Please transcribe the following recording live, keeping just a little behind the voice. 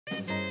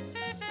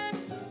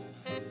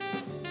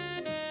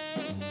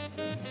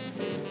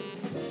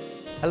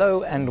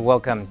Hello and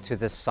welcome to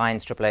this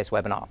Science AAAS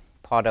webinar,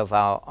 part of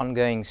our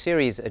ongoing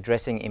series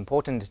addressing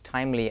important,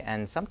 timely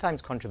and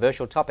sometimes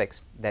controversial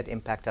topics that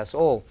impact us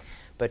all,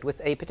 but with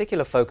a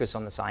particular focus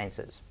on the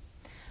sciences.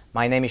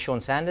 My name is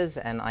Sean Sanders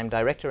and I'm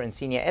Director and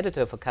Senior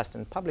Editor for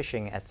Custom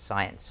Publishing at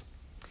Science.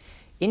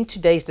 In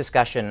today's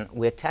discussion,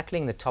 we're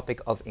tackling the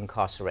topic of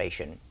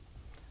incarceration.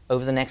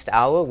 Over the next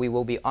hour, we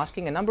will be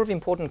asking a number of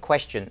important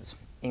questions,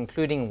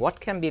 including what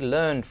can be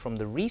learned from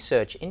the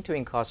research into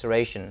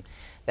incarceration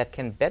that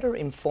can better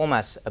inform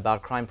us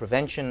about crime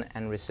prevention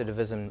and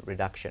recidivism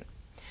reduction.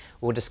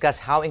 We'll discuss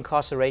how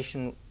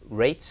incarceration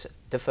rates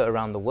differ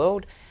around the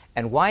world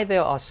and why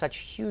there are such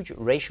huge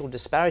racial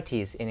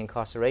disparities in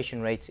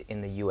incarceration rates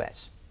in the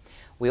US.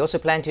 We also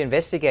plan to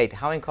investigate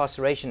how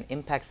incarceration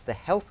impacts the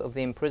health of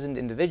the imprisoned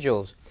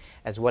individuals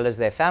as well as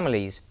their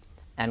families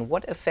and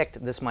what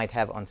effect this might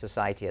have on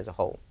society as a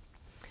whole.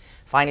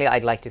 Finally,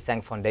 I'd like to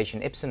thank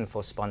Foundation Ipsen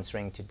for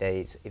sponsoring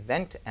today's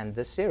event and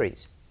this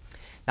series.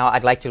 Now,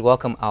 I'd like to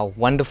welcome our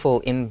wonderful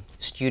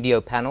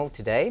in-studio panel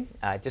today.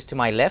 Just to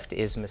my left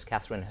is Ms.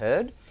 Catherine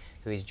Hurd,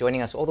 who is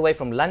joining us all the way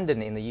from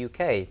London in the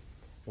UK,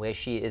 where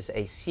she is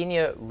a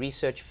Senior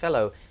Research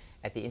Fellow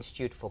at the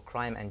Institute for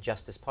Crime and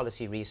Justice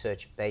Policy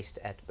Research based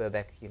at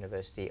Birkbeck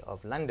University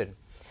of London.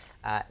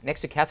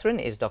 Next to Catherine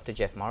is Dr.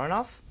 Jeff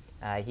Marinoff.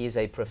 He is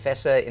a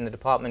professor in the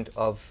Department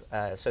of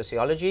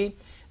Sociology,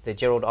 the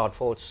Gerald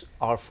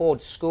R.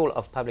 Ford School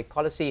of Public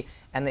Policy,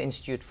 and the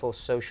Institute for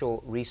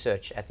Social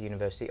Research at the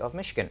University of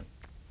Michigan.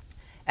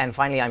 And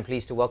finally, I'm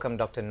pleased to welcome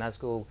Dr.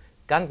 Nazgul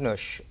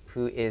Gangnush,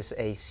 who is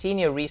a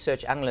Senior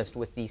Research Analyst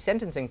with the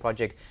Sentencing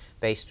Project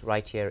based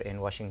right here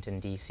in Washington,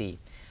 D.C.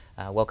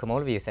 Welcome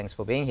all of you. Thanks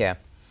for being here.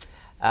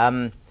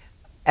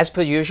 As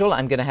per usual,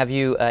 I'm going to have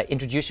you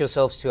introduce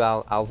yourselves to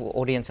our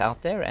audience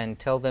out there and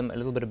tell them a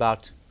little bit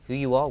about who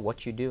you are,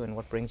 what you do, and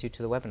what brings you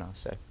to the webinar.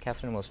 So,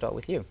 Catherine, we'll start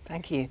with you.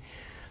 Thank you.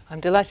 I'm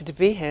delighted to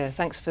be here.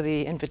 Thanks for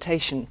the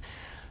invitation.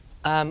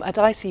 At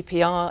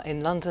ICPR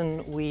in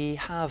London, we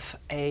have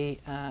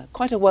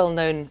quite a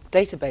well-known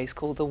database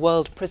called the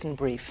World Prison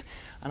Brief,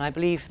 and I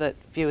believe that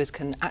viewers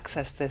can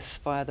access this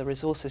via the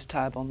Resources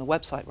tab on the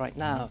website right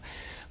now.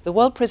 The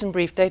World Prison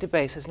Brief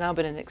database has now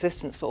been in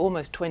existence for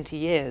almost 20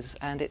 years,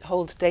 and it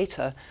holds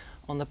data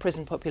on the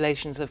prison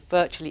populations of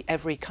virtually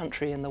every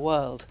country in the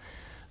world.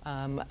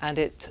 And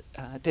it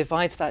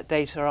divides that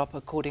data up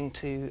according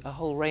to a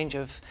whole range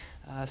of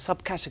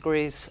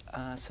subcategories,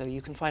 so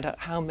you can find out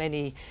how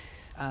many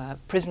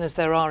prisoners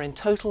there are in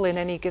total in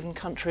any given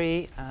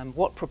country,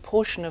 what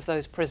proportion of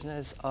those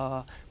prisoners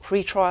are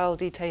pre-trial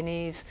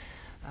detainees,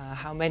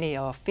 how many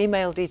are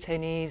female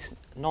detainees,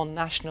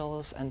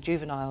 non-nationals and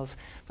juveniles,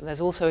 but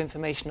there's also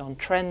information on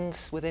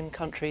trends within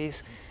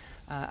countries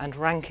and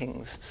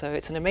rankings. So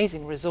it's an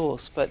amazing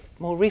resource, but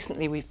more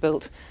recently we've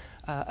built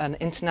an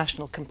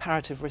international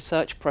comparative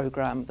research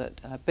program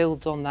that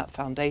builds on that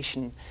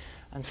foundation.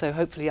 And so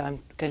hopefully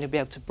I'm going to be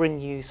able to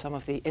bring you some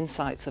of the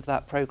insights of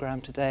that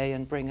program today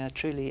and bring a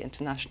truly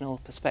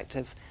international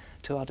perspective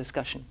to our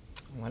discussion.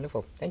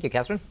 Wonderful. Thank you,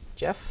 Catherine.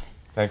 Jeff?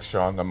 Thanks,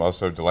 Sean. I'm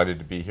also delighted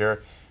to be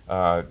here.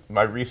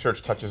 My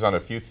research touches on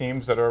a few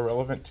themes that are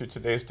relevant to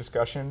today's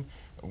discussion.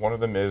 One of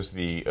them is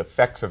the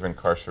effects of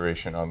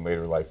incarceration on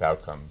later life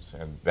outcomes,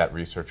 and that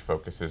research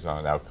focuses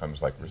on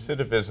outcomes like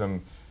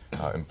recidivism,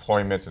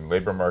 employment and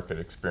labor market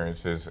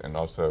experiences, and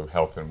also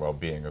health and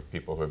well-being of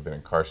people who have been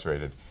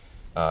incarcerated.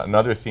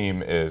 Another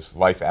theme is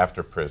life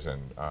after prison.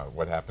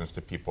 What happens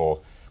to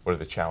people? What are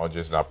the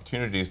challenges and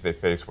opportunities they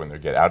face when they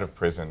get out of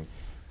prison?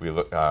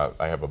 I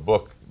have a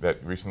book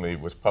that recently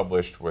was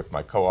published with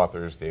my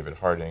co-authors, David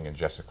Harding and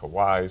Jessica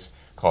Wise,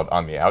 called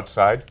On the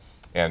Outside,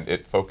 and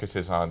it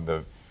focuses on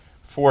the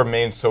four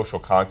main social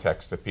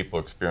contexts that people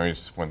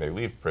experience when they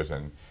leave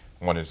prison.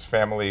 One is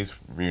families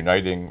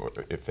reuniting,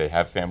 if they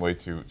have family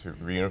to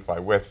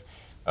reunify with,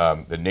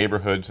 the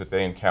neighborhoods that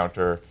they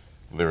encounter,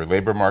 their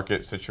labor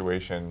market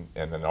situation,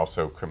 and then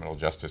also criminal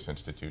justice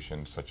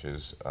institutions such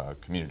as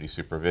community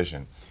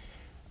supervision.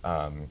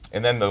 And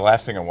then the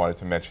last thing I wanted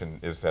to mention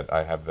is that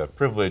I have the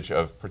privilege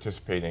of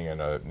participating in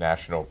a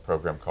national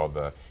program called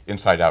the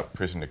Inside Out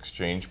Prison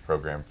Exchange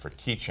Program for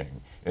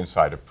teaching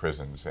inside of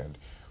prisons. And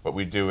what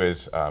we do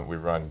is we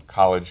run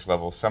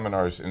college-level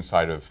seminars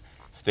inside of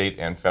state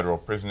and federal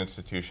prison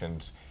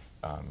institutions.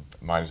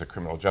 Mine is a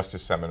criminal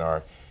justice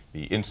seminar.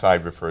 The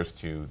inside refers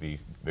to the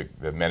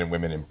men and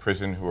women in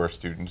prison who are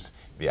students.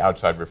 The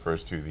outside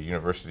refers to the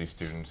university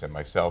students and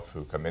myself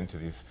who come into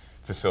these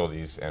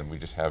facilities, and we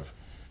just have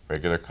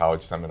regular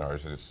college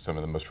seminars, and it's some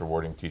of the most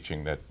rewarding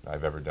teaching that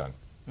I've ever done.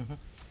 Mm-hmm.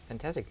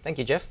 Fantastic. Thank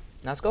you, Jeff.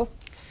 Nazgul?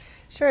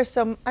 Sure.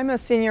 So I'm a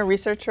senior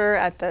researcher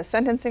at the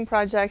Sentencing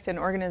Project, an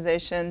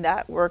organization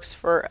that works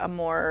for a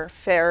more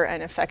fair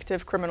and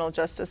effective criminal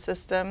justice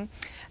system.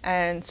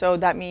 And so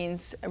that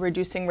means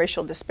reducing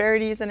racial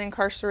disparities in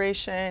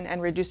incarceration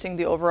and reducing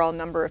the overall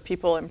number of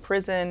people in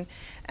prison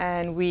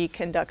and we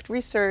conduct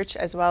research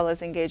as well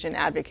as engage in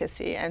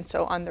advocacy. And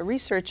so on the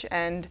research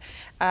end,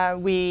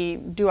 we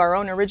do our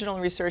own original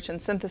research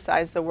and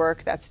synthesize the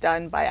work that's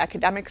done by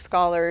academic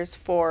scholars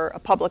for a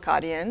public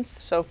audience,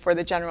 so for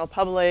the general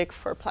public,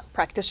 for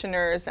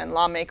practitioners and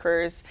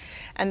lawmakers.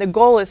 And the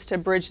goal is to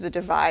bridge the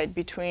divide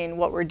between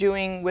what we're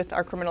doing with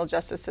our criminal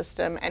justice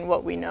system and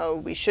what we know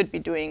we should be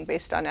doing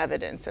based on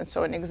evidence. And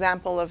so an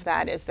example of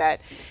that is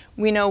that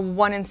we know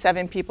 1 in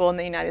 7 people in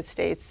the United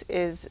States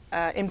is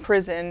in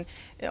prison.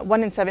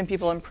 1 in 7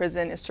 people in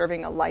prison is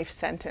serving a life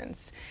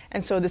sentence.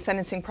 And so the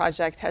Sentencing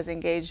Project has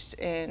engaged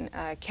in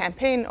a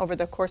campaign over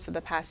the course of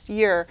the past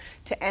year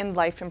to end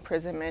life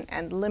imprisonment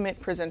and limit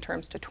prison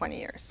terms to 20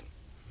 years.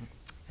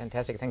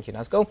 Fantastic. Thank you,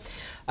 Nazgul.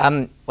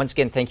 Once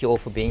again, thank you all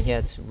for being here.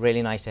 It's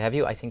really nice to have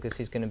you. I think this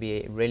is going to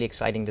be a really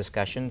exciting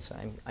discussion, so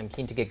I'm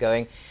keen to get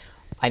going.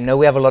 I know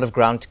we have a lot of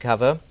ground to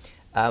cover.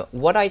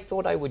 What I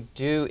thought I would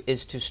do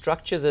is to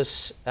structure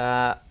this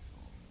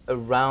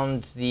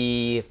around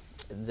the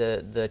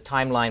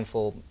timeline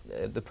for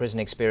the prison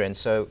experience.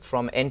 So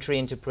from entry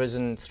into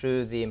prison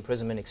through the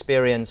imprisonment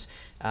experience,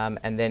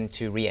 and then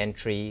to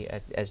re-entry,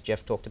 as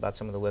Jeff talked about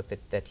some of the work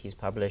that he's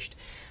published.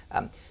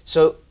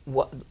 So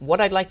what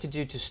I'd like to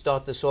do to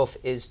start this off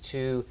is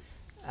to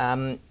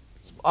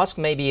ask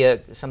maybe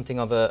something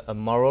of a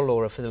moral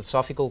or a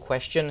philosophical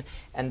question,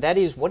 and that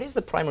is, what is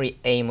the primary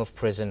aim of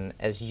prison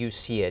as you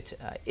see it?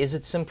 Is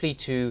it simply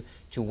to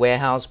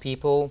warehouse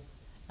people,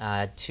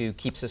 to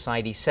keep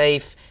society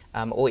safe,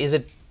 or is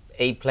it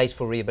a place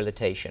for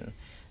rehabilitation?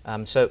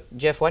 So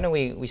Jeff, why don't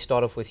we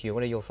start off with you?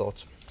 What are your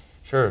thoughts?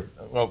 Sure.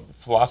 Well,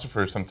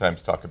 philosophers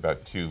sometimes talk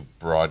about 2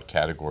 broad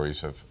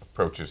categories of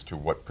approaches to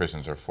what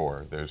prisons are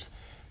for. There's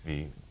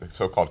the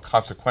so-called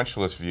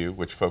consequentialist view,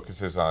 which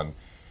focuses on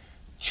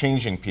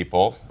changing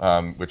people,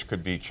 which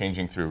could be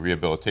changing through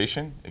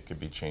rehabilitation. It could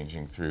be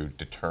changing through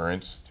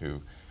deterrence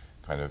to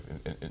kind of,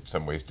 in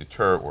some ways,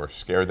 deter or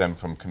scare them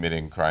from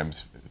committing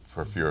crimes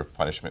for fear of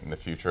punishment in the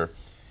future.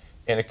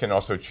 And it can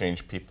also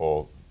change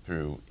people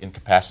through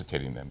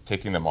incapacitating them,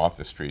 taking them off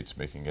the streets,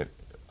 making it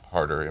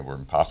harder or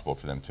impossible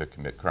for them to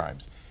commit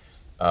crimes.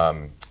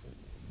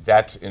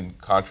 That's in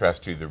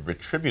contrast to the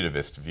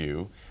retributivist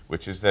view,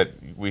 which is that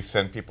we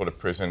send people to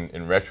prison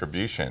in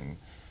retribution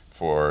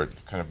for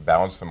kind of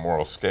balance the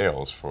moral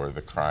scales for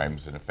the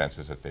crimes and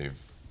offenses that they've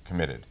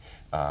committed.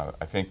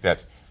 I think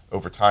that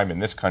over time in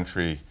this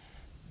country,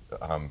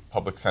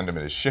 public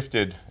sentiment has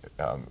shifted.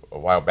 A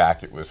while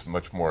back it was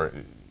much more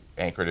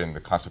anchored in the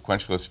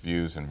consequentialist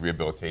views, and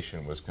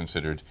rehabilitation was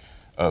considered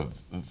a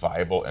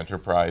viable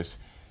enterprise.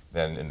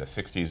 Then in the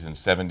 60s and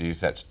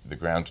 70s, the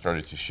ground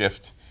started to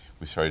shift.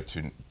 We started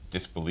to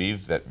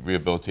disbelieve that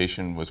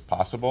rehabilitation was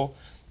possible,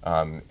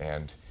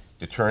 and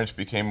deterrence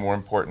became more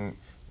important,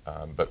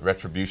 but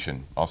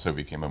retribution also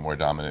became a more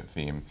dominant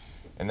theme.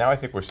 And now I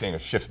think we're seeing a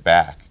shift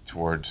back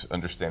towards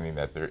understanding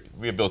that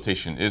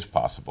rehabilitation is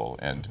possible,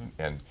 and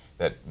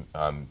that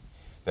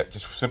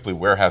just simply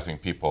warehousing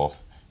people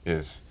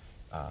is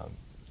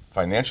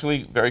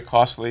financially very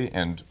costly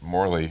and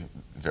morally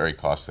very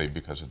costly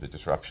because of the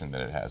disruption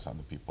that it has on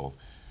the people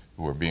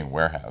who are being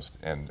warehoused.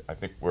 And I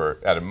think we're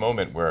at a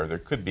moment where there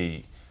could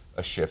be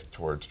a shift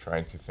towards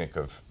trying to think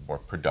of more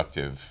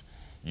productive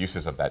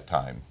uses of that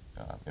time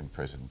in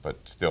prison, but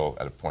still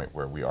at a point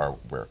where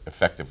we're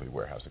effectively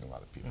warehousing a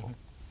lot of people. Mm-hmm.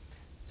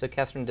 So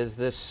Catherine, does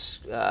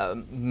this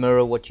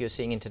mirror what you're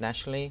seeing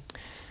internationally?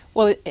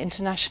 Well,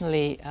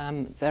 internationally,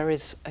 there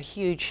is a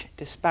huge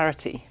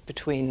disparity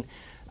between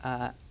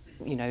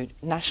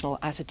national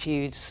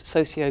attitudes,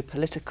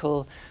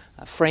 socio-political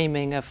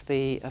framing of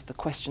the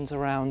questions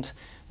around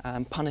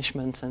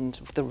punishment and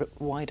the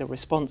wider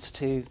response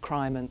to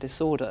crime and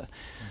disorder.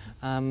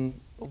 Mm-hmm.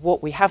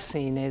 What we have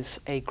seen is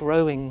a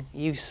growing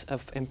use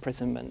of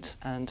imprisonment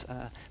and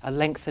a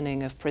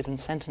lengthening of prison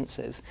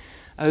sentences.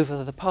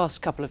 Over the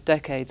past couple of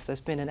decades, there's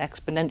been an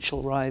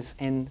exponential rise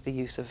in the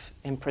use of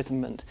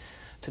imprisonment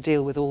to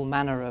deal with all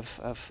manner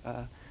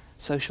of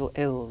social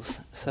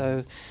ills.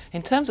 So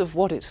in terms of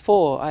what it's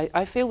for,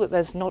 I feel that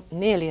there's not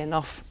nearly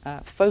enough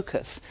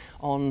focus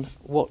on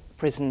what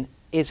prison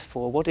is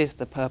for, what is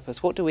the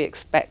purpose, what do we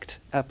expect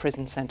a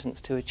prison sentence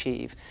to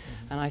achieve.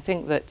 Mm-hmm. And I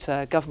think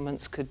that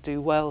governments could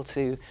do well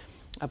to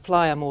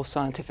apply a more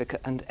scientific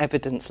and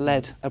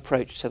evidence-led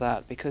approach to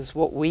that, because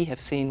what we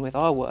have seen with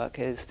our work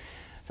is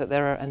that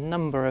there are a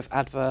number of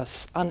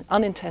adverse,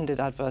 unintended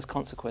adverse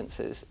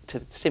consequences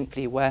to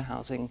simply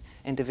warehousing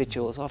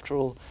individuals. After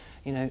all,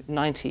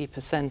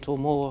 90% or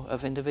more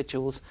of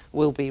individuals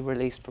will be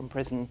released from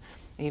prison,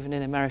 even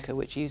in America,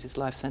 which uses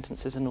life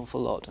sentences an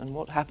awful lot. And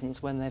what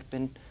happens when they've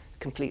been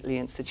completely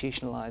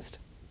institutionalized?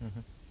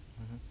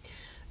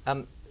 Mm-hmm.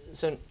 Mm-hmm.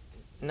 So,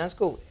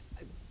 Nazgul,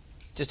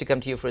 just to come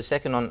to you for a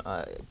second on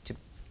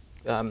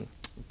to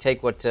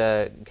take what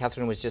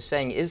Catherine was just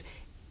saying,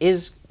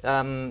 is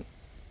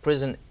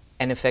prison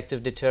an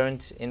effective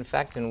deterrent, in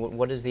fact, and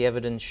what does the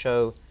evidence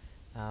show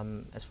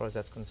as far as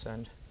that's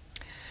concerned?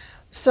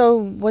 So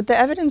what the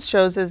evidence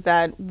shows is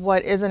that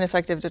what is an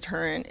effective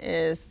deterrent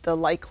is the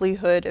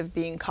likelihood of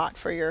being caught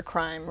for your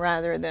crime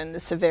rather than the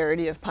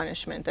severity of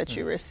punishment that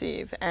you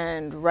receive.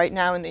 And right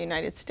now in the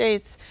United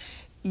States,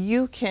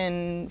 you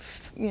can,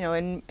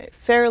 and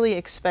fairly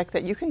expect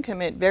that you can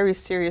commit very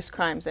serious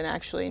crimes and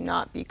actually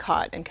not be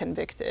caught and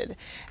convicted.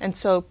 And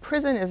so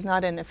prison is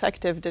not an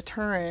effective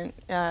deterrent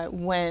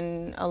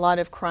when a lot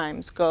of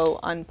crimes go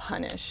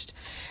unpunished.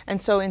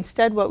 And so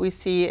instead what we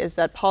see is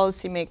that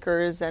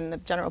policymakers and the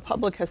general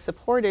public has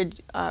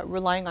supported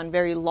relying on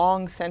very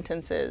long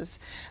sentences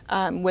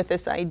with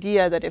this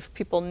idea that if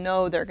people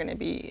know they're going to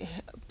be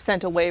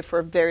sent away for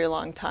a very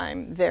long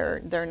time,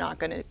 they're not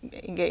going to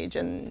engage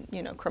in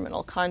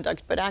criminal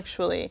conduct. But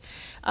actually,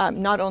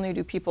 not only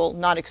do people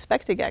not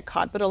expect to get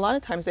caught, but a lot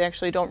of times they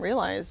actually don't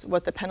realize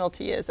what the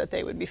penalty is that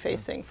they would be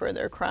facing for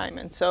their crime.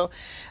 And so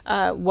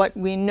what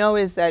we know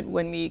is that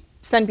when we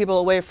send people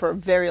away for a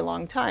very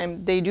long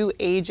time, they do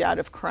age out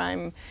of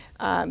crime.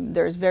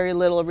 There's very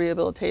little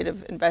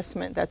rehabilitative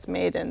investment that's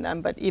made in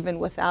them, but even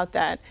without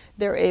that,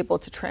 they're able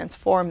to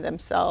transform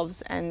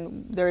themselves,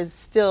 and there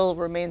still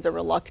remains a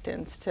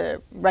reluctance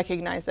to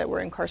recognize that we're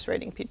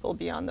incarcerating people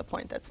beyond the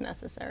point that's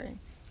necessary.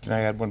 Can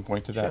I add one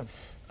point to that?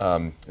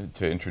 Sure.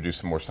 To introduce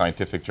some more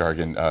scientific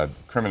jargon,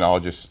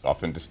 criminologists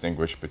often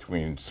distinguish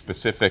between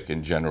specific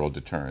and general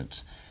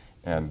deterrents.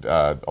 And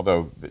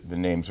although the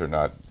names are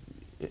not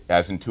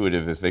as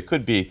intuitive as they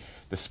could be,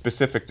 the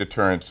specific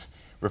deterrence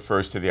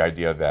refers to the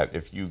idea that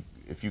if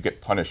you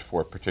get punished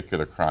for a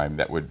particular crime,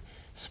 that would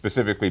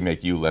specifically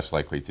make you less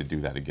likely to do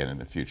that again in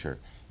the future.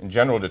 And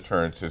general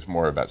deterrence is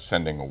more about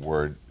sending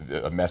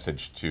a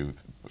message to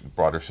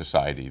broader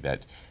society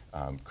that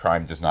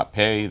crime does not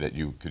pay, that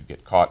you could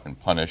get caught and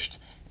punished,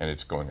 and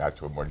it's going out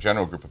to a more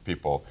general group of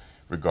people,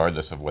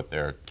 regardless of what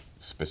their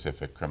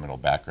specific criminal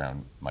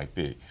background might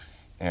be.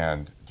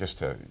 And just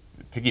to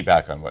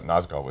piggyback on what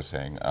Nazgul was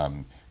saying,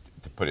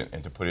 to put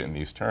it in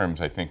these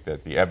terms, I think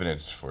that the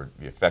evidence for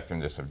the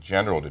effectiveness of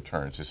general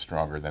deterrence is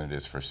stronger than it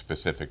is for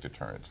specific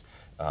deterrence.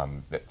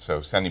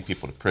 So sending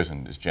people to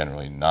prison is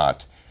generally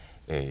not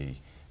an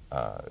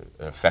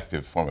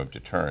effective form of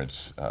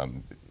deterrence,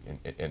 and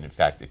in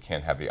fact, it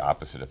can have the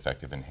opposite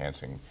effect of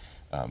enhancing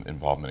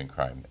involvement in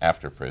crime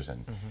after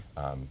prison.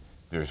 Mm-hmm.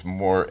 There's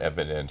more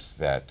evidence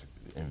that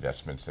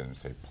investments in,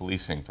 say,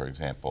 policing, for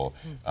example,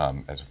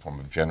 as a form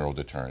of general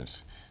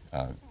deterrence,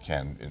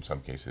 can, in some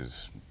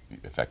cases,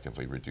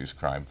 effectively reduce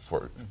crime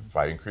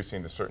by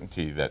increasing the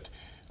certainty that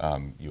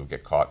you'll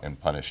get caught and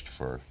punished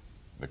for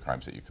the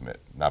crimes that you commit,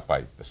 not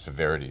by the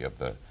severity of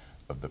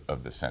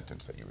the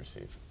sentence that you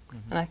receive.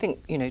 Mm-hmm. And I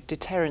think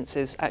deterrence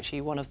is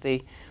actually one of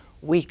the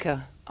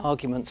weaker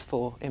arguments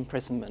for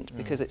imprisonment,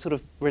 because it sort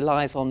of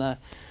relies on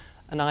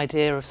an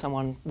idea of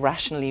someone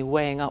rationally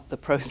weighing up the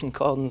pros and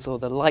cons or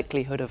the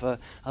likelihood of a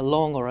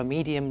long or a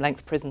medium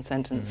length prison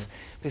sentence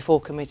before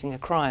committing a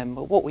crime.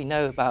 But what we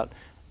know about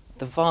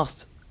the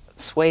vast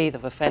swathe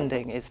of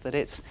offending is that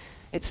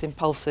it's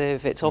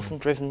impulsive, it's often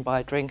driven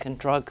by drink and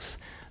drugs,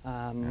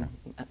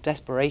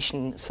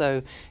 desperation.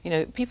 So,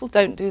 people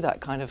don't do that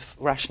kind of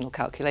rational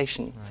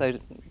calculation. Right. So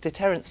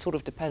deterrence sort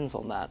of depends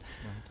on that.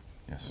 Right.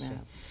 Yes. Yeah.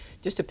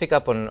 Just to pick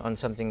up on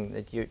something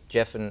that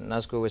Jeff and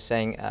Nazgul were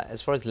saying,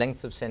 as far as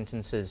length of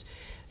sentences,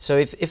 so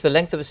if the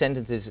length of a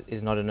sentence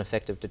is not an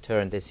effective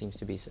deterrent, there seems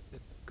to be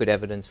good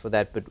evidence for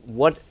that. But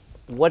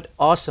what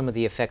are some of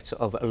the effects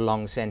of a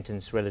long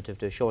sentence relative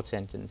to a short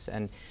sentence?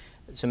 And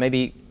so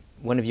maybe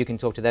one of you can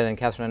talk to that. And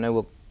Catherine, I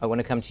want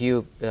to come to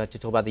you to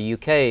talk about the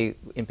UK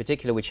in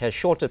particular, which has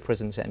shorter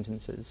prison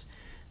sentences.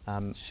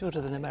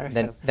 Shorter than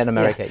America. Than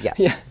America,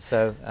 yeah.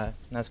 So,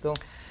 Nazgul?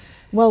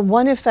 Well,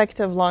 one effect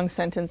of long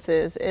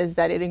sentences is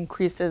that it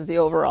increases the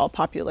overall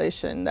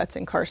population that's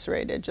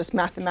incarcerated. Just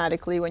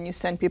mathematically, when you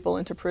send people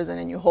into prison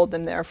and you hold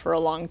them there for a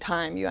long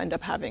time, you end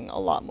up having a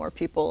lot more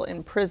people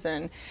in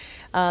prison.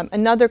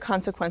 Another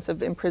consequence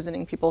of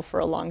imprisoning people for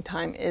a long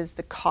time is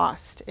the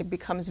cost. It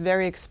becomes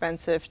very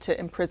expensive to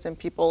imprison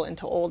people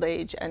into old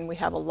age, and we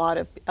have a lot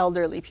of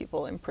elderly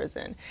people in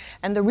prison.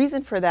 And the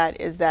reason for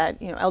that is that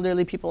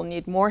elderly people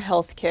need more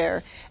health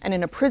care, and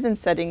in a prison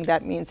setting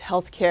that means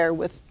health care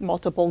with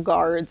multiple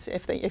guards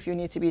if you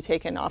need to be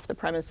taken off the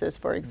premises,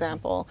 for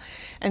example.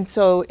 And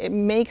so it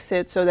makes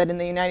it so that in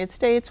the United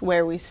States,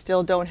 where we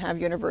still don't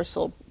have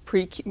universal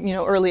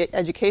early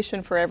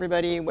education for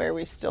everybody, where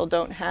we still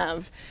don't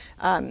have,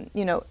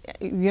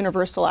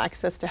 universal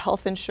access to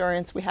health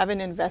insurance. We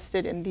haven't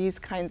invested in these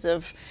kinds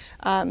of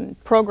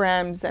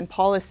programs and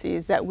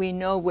policies that we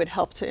know would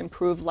help to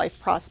improve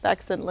life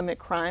prospects and limit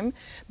crime.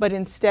 But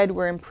instead,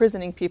 we're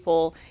imprisoning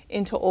people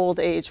into old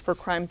age for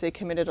crimes they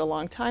committed a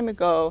long time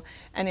ago,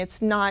 and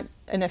it's not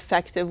an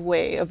effective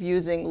way of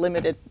using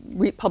limited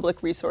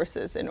public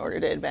resources in order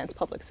to advance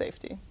public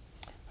safety.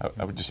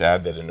 I would just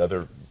add that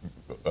another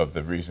of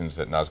the reasons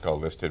that Nazgul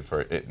listed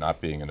for it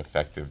not being an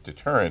effective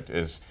deterrent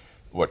is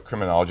what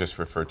criminologists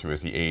refer to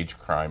as the age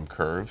crime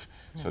curve.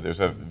 So there's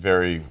a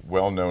very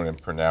well-known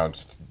and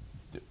pronounced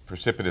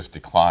precipitous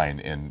decline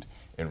in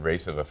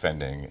rates of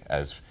offending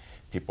as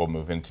people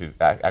move into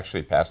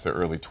actually past their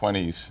early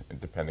 20s, and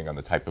depending on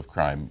the type of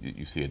crime,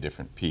 you see a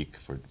different peak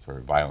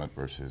for violent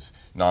versus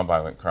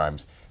nonviolent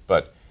crimes.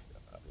 But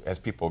as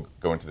people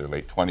go into their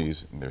late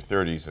 20s and their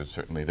 30s, and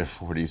certainly their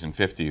 40s and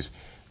 50s,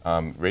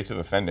 rates of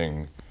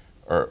offending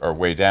are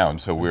way down.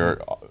 So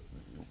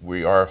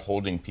we are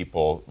holding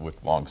people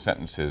with long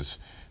sentences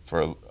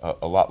for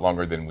a lot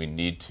longer than we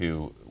need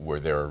to, where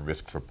there are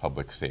risks for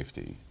public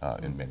safety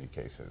in many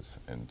cases.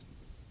 And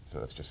so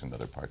that's just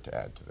another part to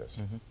add to this.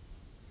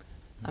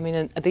 I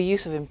mean, the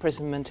use of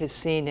imprisonment is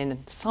seen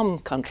in some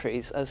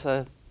countries as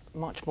a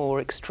much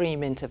more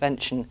extreme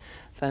intervention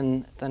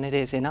than it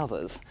is in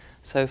others.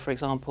 So, for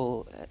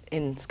example,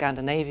 in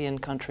Scandinavian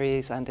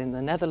countries and in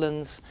the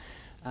Netherlands,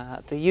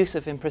 the use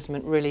of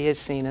imprisonment really is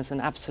seen as an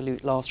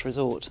absolute last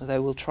resort. They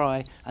will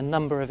try a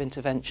number of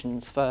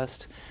interventions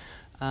first.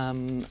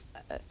 The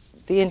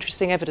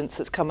interesting evidence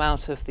that's come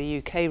out of the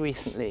UK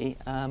recently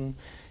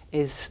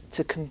is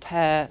to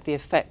compare the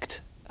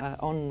effect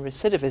on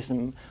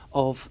recidivism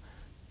of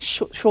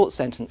short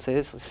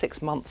sentences,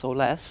 6 months or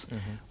less,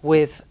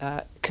 with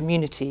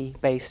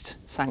community-based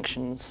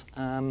sanctions.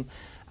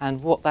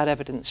 And what that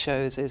evidence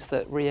shows is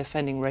that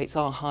reoffending rates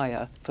are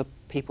higher for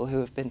people who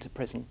have been to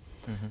prison.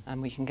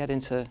 And we can get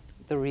into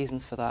the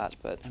reasons for that,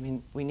 but I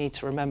mean, we need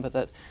to remember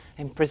that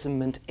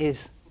imprisonment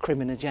is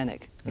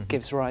criminogenic. It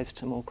gives rise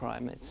to more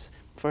crime. It's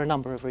for a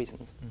number of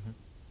reasons.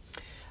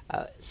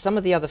 Some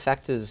of the other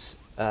factors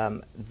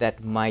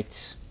that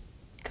might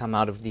come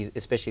out of these,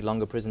 especially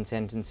longer prison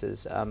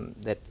sentences,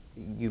 that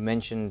you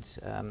mentioned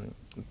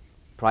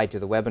prior to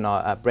the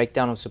webinar,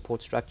 breakdown of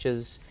support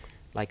structures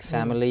like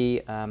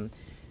family,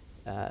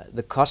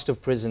 the cost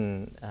of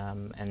prison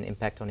and the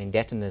impact on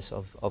indebtedness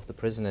of the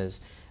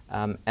prisoners,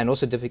 and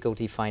also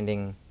difficulty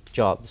finding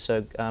jobs.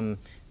 So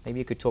maybe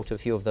you could talk to a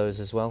few of those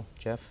as well,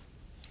 Jeff.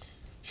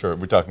 Sure.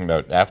 We're talking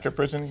about after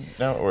prison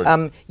now,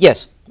 or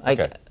yes,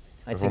 okay.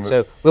 I think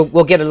so.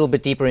 We'll get a little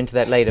bit deeper into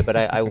that later, but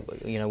I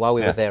you know, while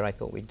we were there, I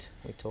thought we'd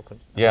talk.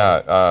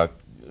 Yeah.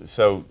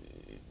 So,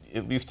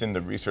 at least in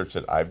the research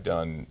that I've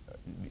done,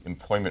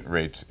 employment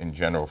rates in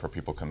general for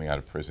people coming out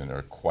of prison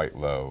are quite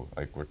low.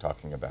 Like we're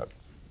talking about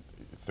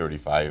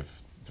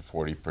 35 to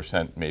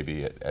 40%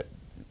 maybe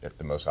at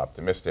the most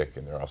optimistic,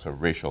 and there are also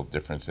racial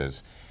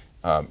differences.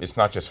 It's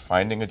not just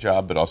finding a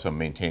job, but also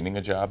maintaining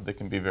a job that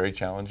can be very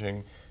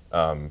challenging.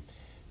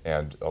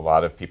 And a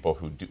lot of people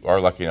who are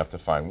lucky enough to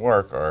find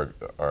work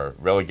are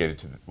relegated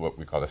to what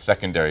we call the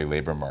secondary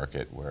labor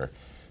market, where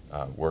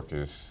work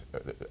is,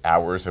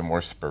 hours are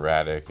more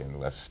sporadic and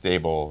less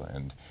stable,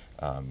 and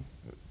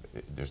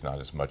there's not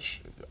as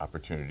much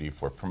opportunity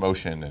for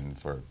promotion and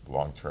for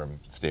long-term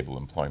stable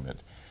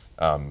employment.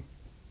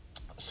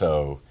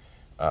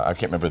 I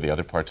can't remember the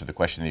other parts of the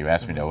question that you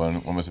asked me now.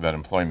 One was about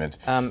employment.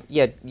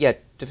 Yeah,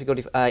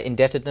 difficulty,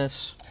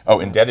 indebtedness. Oh,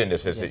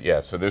 indebtedness is it? Yeah.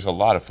 So there's a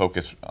lot of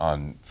focus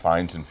on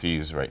fines and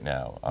fees right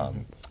now,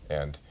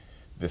 and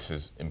this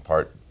is in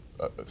part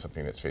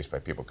something that's faced by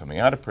people coming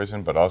out of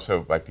prison, but also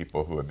by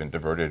people who have been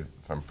diverted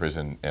from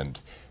prison and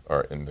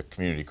are in the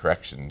community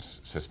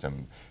corrections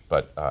system.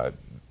 But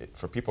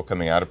for people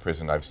coming out of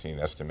prison, I've seen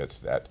estimates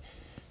that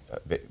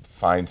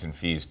fines and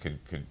fees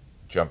could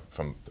jump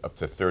from up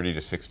to 30 to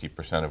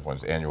 60% of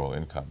one's annual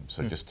income.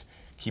 So just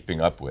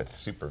keeping up with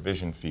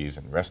supervision fees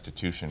and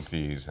restitution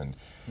fees and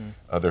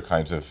other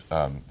kinds of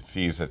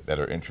fees that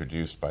are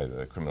introduced by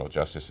the criminal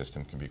justice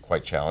system can be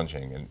quite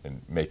challenging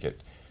and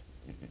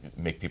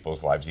make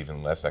people's lives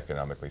even less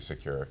economically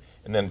secure.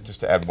 And then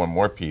just to add one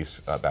more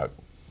piece about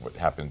what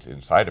happens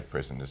inside of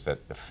prison is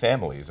that the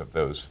families of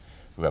those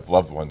who have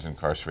loved ones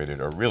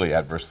incarcerated are really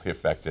adversely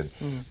affected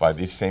by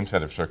these same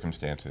set of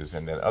circumstances,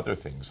 and then other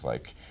things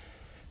like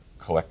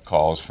collect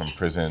calls from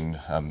prison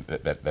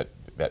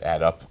that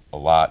add up a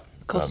lot.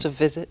 Cost of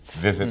visits.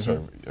 Visits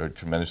are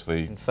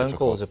tremendously and phone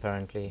difficult. calls,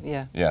 apparently.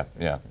 Yeah.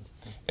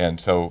 And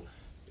so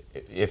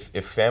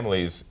if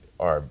families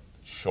are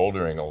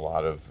shouldering a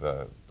lot of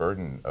the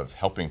burden of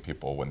helping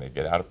people when they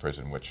get out of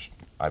prison, which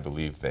I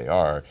believe they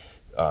are,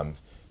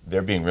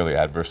 they're being really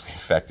adversely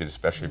affected,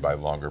 especially by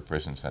longer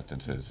prison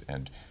sentences,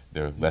 and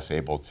they're less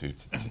able to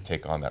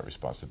take on that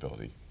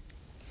responsibility.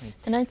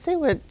 And I'd say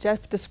what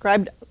Jeff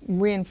described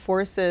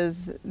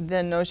reinforces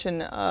the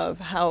notion of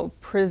how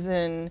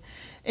prison,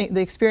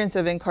 the experience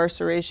of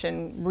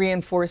incarceration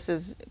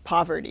reinforces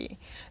poverty.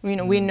 You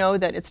know, we know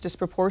that it's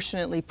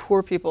disproportionately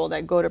poor people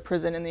that go to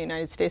prison in the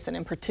United States, and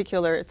in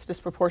particular, it's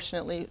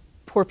disproportionately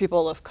poor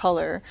people of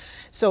color.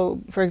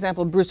 So, for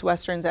example, Bruce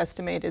Western's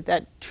estimated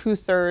that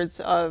 2/3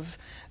 of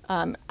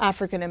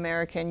African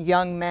American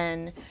young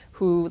men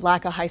who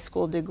lack a high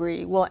school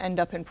degree will end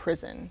up in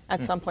prison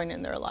at some point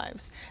in their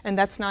lives. And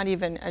that's not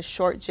even a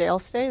short jail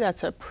stay,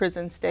 that's a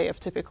prison stay of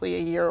typically a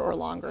year or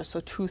longer, so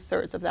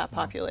 2/3 of that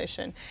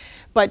population.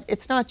 But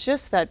it's not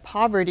just that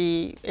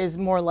poverty is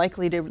more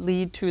likely to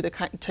lead to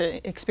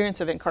the experience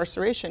of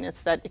incarceration,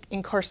 it's that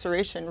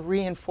incarceration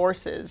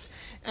reinforces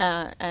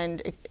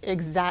and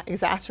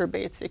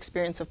exacerbates the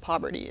experience of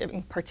poverty,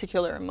 in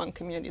particular among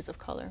communities of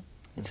color.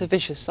 It's a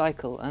vicious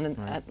cycle, and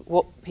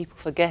what people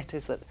forget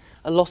is that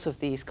a lot of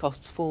these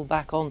costs fall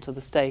back onto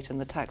the state and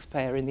the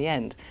taxpayer in the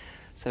end.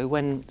 So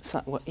when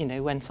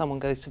when someone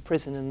goes to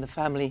prison and the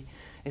family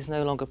is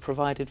no longer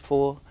provided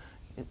for,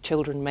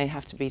 children may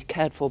have to be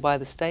cared for by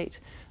the state.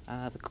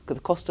 The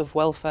cost of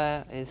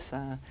welfare is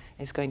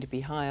going to be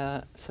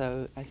higher.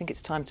 So I think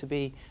it's time to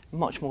be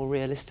much more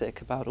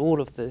realistic about all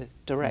of the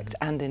direct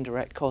and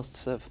indirect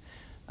costs of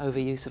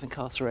overuse of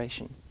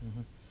incarceration.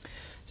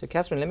 So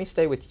Catherine, let me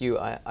stay with you.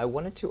 I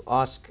wanted to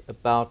ask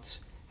about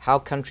how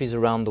countries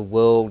around the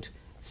world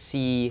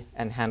see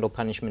and handle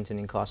punishment and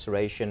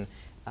incarceration,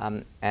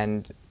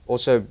 and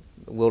also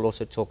we'll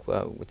also talk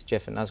with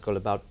Jeff and Nazgul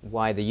about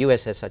why the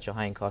US has such a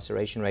high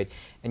incarceration rate.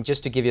 And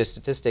just to give you a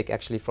statistic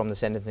actually from the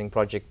Sentencing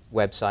Project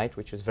website,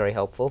 which was very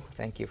helpful,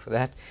 thank you for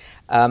that.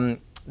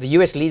 The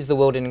US leads the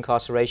world in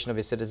incarceration of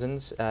its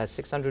citizens,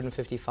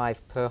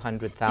 655 per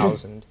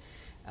 100,000.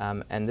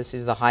 And this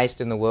is the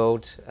highest in the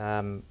world,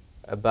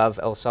 above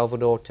El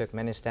Salvador,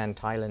 Turkmenistan,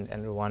 Thailand,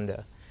 and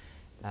Rwanda.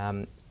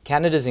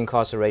 Canada's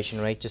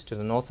incarceration rate, just to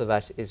the north of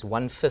us, is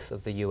 1/5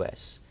 of the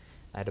US,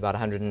 at about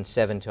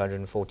 107 to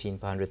 114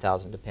 per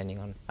 100,000, depending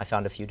on, I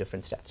found a few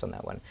different stats on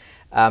that one.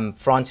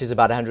 France is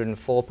about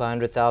 104 per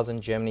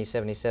 100,000, Germany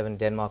 77,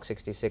 Denmark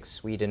 66,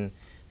 Sweden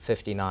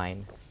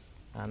 59.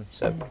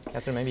 So,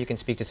 Catherine, maybe you can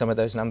speak to some of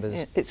those numbers.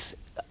 Yeah, it's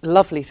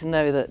lovely to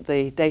know that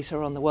the data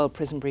on the World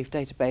Prison Brief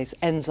database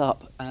ends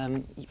up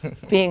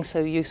being so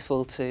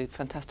useful to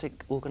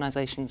fantastic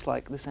organisations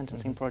like the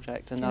Sentencing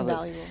Project and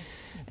others. Invaluable.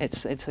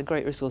 It's a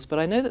great resource, but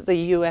I know that the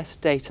US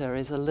data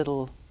is a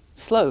little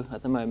slow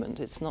at the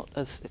moment. It's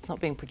not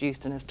being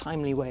produced in as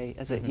timely way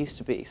as it used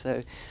to be.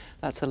 So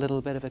that's a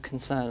little bit of a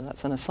concern.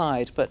 That's an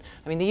aside. But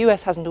I mean, the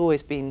US hasn't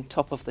always been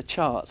top of the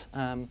chart.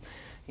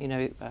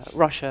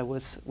 Russia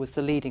was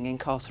the leading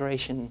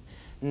incarceration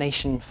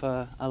nation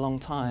for a long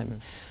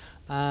time.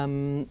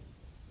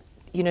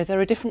 There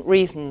are different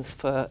reasons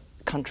for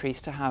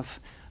countries to have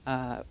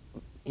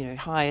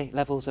high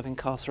levels of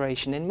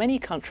incarceration. In many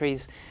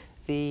countries,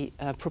 the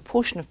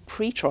proportion of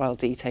pre-trial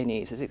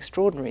detainees is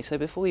extraordinary. So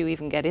before you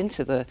even get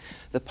into the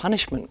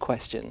punishment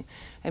question,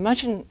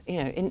 imagine,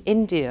 in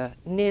India,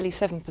 nearly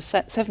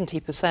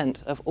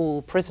 70% of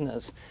all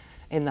prisoners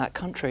in that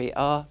country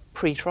are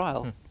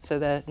pre-trial. So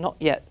they're not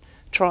yet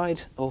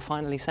tried or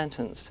finally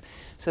sentenced.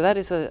 So that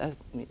is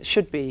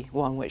should be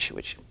one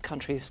which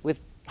countries with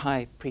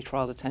high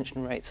pre-trial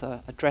detention rates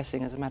are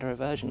addressing as a matter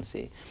of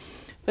urgency.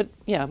 But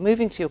yeah,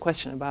 moving to your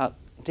question about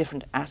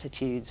different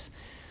attitudes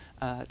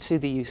to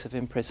the use of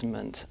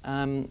imprisonment.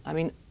 I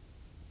mean,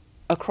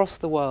 across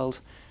the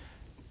world,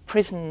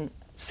 prison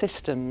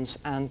systems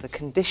and the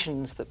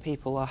conditions that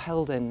people are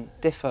held in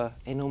differ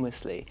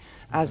enormously,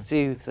 as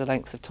do the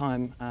length of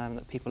time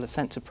that people are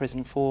sent to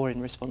prison for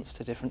in response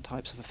to different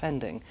types of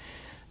offending.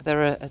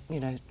 There are,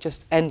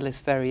 just endless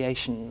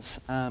variations.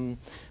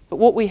 But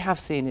what we have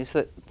seen is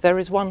that there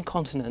is one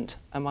continent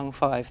among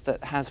 5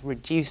 that has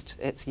reduced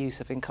its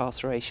use of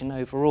incarceration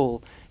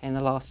overall in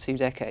the last 2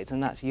 decades,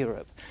 and that's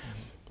Europe.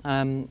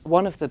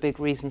 One of the big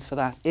reasons for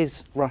that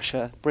is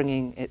Russia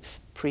bringing its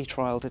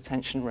pre-trial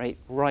detention rate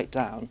right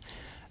down,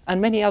 and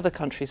many other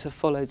countries have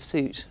followed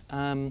suit.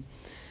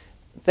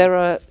 There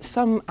are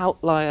some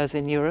outliers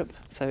in Europe,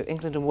 so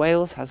England and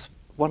Wales has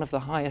one of the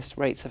highest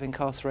rates of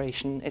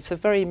incarceration. It's a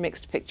very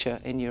mixed picture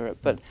in Europe,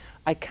 but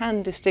I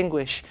can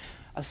distinguish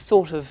a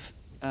sort of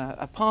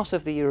a part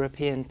of the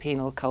European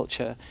penal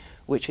culture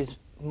which is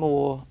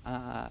more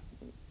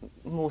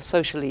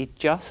socially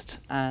just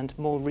and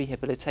more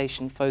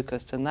rehabilitation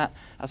focused, and that,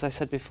 as I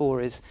said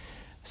before, is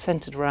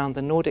centred around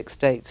the Nordic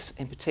states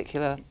in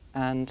particular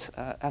and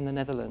the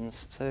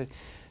Netherlands. So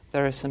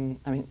there are some,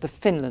 the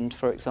Finland,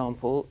 for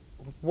example,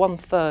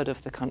 1/3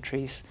 of the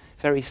country's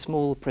very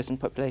small prison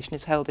population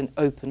is held in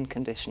open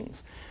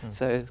conditions.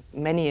 So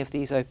many of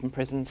these open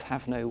prisons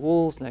have no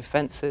walls, no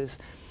fences.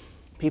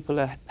 People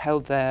are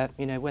held there,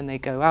 when they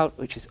go out,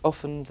 which is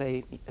often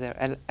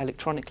they're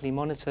electronically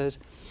monitored.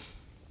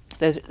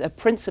 There's a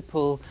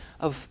principle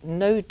of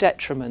no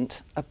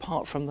detriment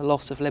apart from the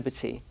loss of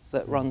liberty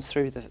that runs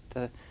through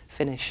the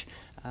Finnish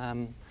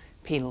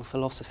penal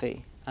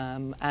philosophy.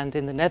 And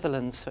in the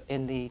Netherlands,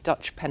 in the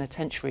Dutch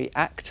Penitentiary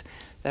Act,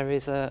 there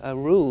is a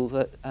rule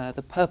that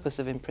the purpose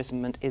of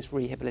imprisonment is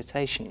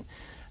rehabilitation.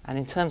 And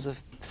in terms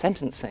of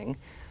sentencing,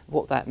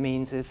 what that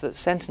means is that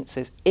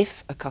sentences,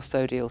 if a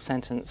custodial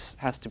sentence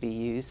has to be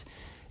used,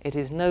 it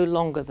is no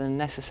longer than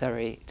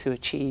necessary to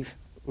achieve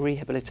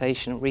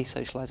rehabilitation and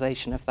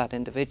resocialization of that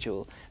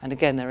individual. And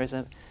again, there is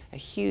a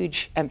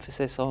huge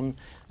emphasis on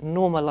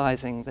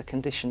normalizing the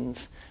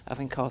conditions of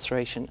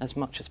incarceration as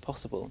much as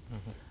possible.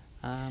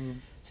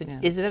 So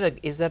is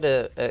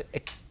that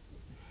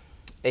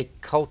a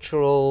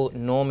cultural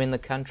norm in the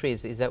country?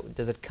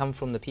 Does it come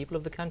from the people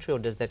of the country, or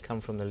does that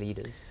come from the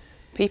leaders?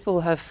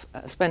 People have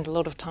spent a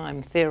lot of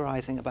time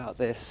theorizing about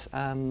this.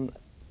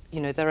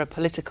 There are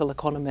political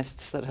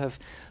economists that have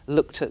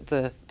looked at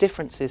the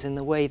differences in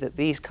the way that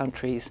these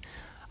countries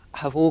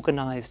have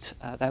organized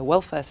their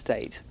welfare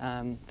state.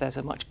 There's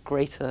a much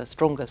greater,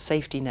 stronger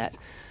safety net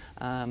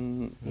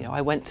You know,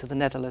 I went to the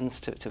Netherlands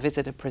to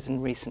visit a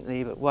prison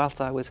recently, but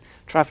whilst I was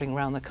travelling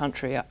around the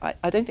country,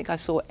 I don't think I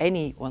saw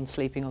anyone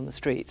sleeping on the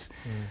streets.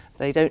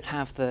 They don't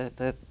have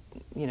the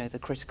you know, the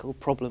critical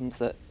problems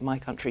that my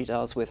country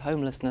does with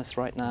homelessness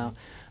right now,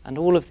 and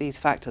all of these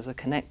factors are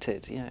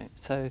connected. You know,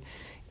 so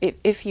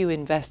if you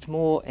invest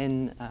more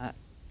in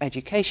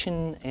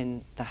education,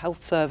 in the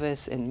health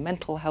service, in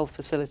mental health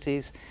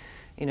facilities,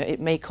 you know, it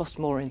may cost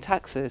more in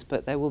taxes,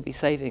 but there will be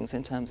savings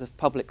in terms of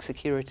public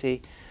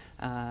security,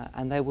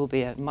 and there will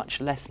be a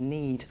much less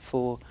need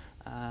for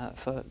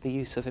the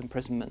use of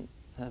imprisonment.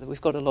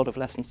 We've got a lot of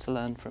lessons to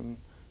learn from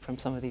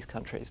some of these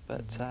countries,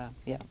 but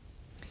yeah.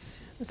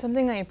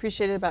 Something I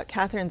appreciated about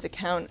Catherine's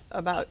account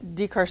about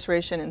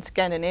decarceration in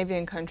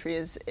Scandinavian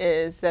countries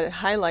is that it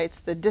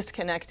highlights the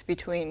disconnect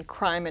between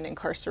crime and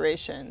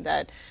incarceration,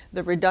 that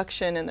the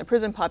reduction in the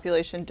prison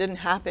population didn't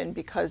happen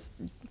because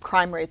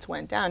crime rates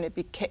went down.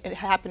 It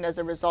happened as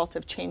a result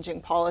of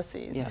changing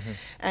policies. Yeah.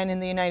 And in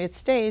the United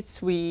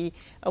States,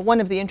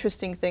 one of the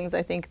interesting things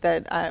I think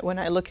that when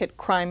I look at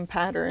crime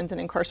patterns and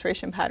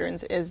incarceration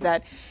patterns is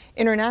that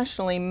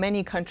internationally,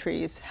 many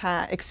countries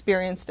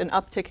experienced an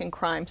uptick in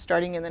crime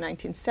starting in the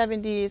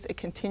 1970s, it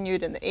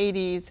continued in the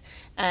 80s,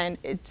 and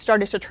it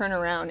started to turn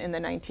around in the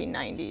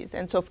 1990s.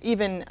 And so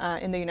even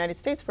in the United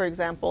States, for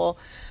example,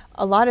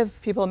 a lot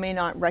of people may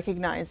not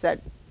recognize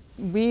that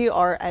we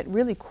are at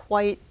really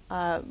quite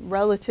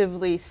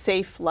relatively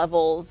safe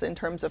levels in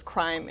terms of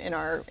crime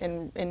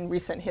in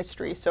recent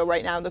history. So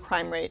right now the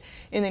crime rate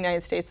in the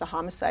United States, the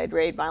homicide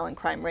rate, violent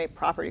crime rate,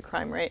 property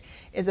crime rate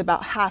is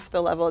about half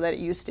the level that it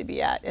used to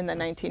be at in the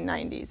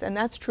 1990s. And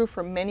that's true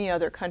for many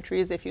other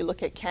countries. If you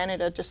look at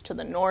Canada just to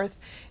the north,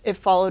 it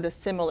followed a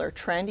similar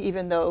trend,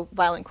 even though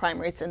violent crime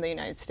rates in the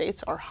United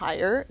States are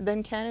higher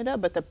than Canada,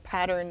 but the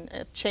pattern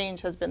of change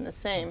has been the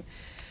same.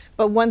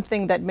 But one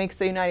thing that makes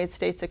the United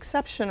States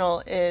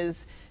exceptional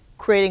is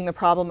creating the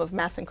problem of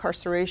mass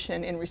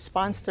incarceration in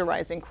response to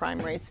rising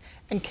crime rates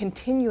and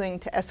continuing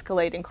to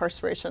escalate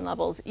incarceration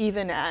levels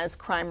even as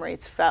crime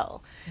rates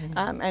fell.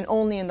 And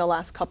only in the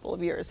last couple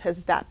of years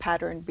has that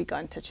pattern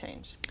begun to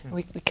change.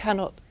 We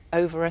cannot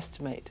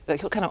underestimate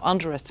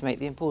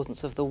the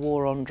importance of the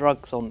war on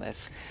drugs on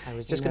this. I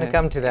was just going to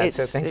come to that,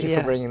 so thank you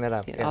for bringing that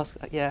up.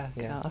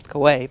 Ask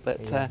away.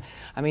 But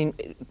I mean,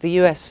 the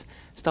US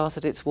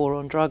started its war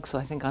on drugs,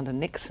 I think, under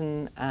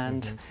Nixon,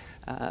 and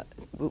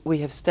we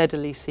have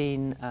steadily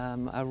seen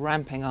a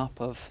ramping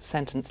up of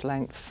sentence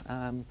lengths,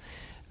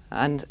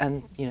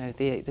 and you know,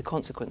 the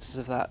consequences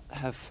of that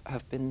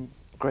have been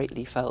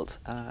greatly felt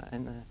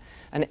and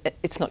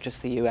it's not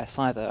just the US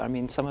either. I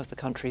mean, some of the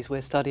countries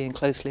we're studying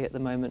closely at the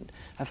moment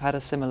have had a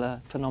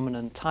similar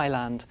phenomenon.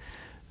 Thailand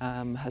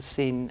has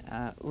seen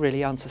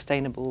really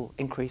unsustainable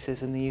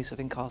increases in the use of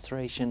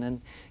incarceration,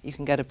 and you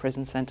can get a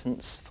prison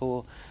sentence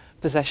for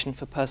possession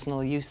for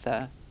personal use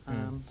there.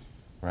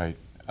 Right.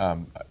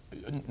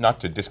 Not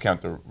to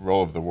discount the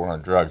role of the war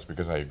on drugs,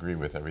 because I agree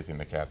with everything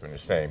that Catherine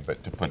is saying,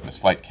 but to put a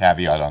slight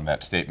caveat on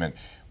that statement,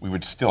 we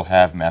would still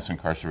have mass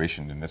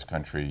incarceration in this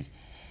country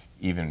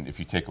even if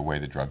you take away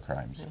the drug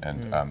crimes.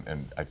 And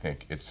I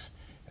think it's,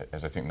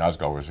 as I think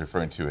Nazgul was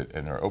referring to it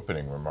in her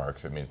opening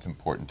remarks, I mean, it's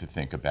important to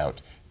think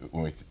about,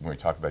 when we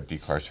talk about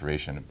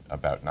decarceration,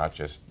 about not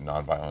just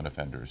nonviolent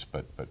offenders,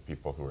 but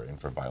people who are in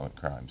for violent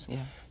crimes.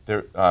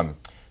 There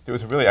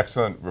was a really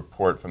excellent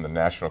report from the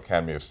National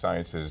Academy of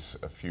Sciences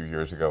a few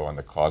years ago on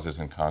the causes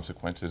and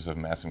consequences of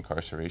mass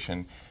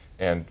incarceration.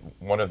 And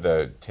one of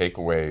the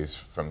takeaways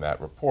from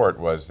that report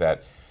was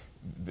that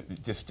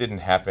this didn't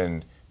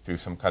happen through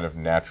some kind of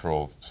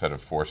natural set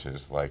of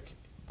forces like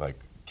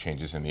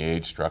changes in the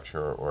age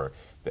structure or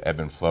the ebb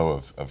and flow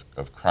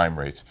of crime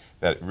rates.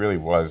 That really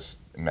was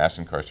mass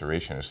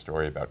incarceration, a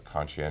story about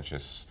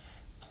conscientious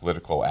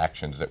political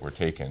actions that were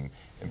taken,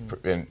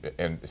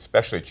 and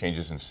especially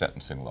changes in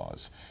sentencing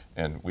laws.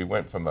 And we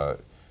went from a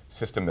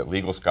system that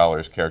legal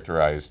scholars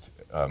characterized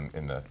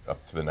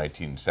up to the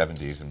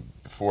 1970s and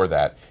before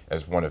that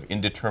as one of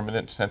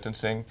indeterminate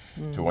sentencing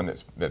to one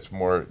that's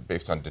more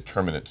based on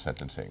determinate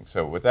sentencing.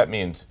 So what that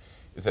means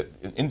is that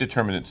an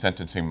indeterminate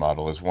sentencing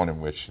model is one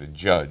in which the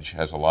judge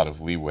has a lot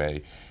of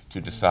leeway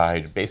to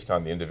decide, based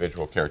on the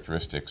individual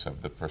characteristics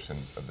of the person,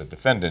 of the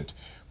defendant,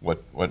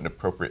 what an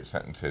appropriate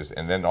sentence is,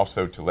 and then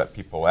also to let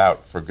people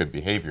out for good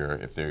behavior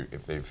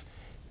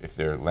if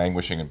they're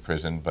languishing in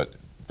prison but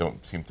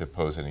don't seem to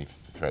pose any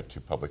threat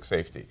to public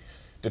safety.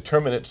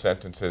 Determinate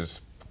sentences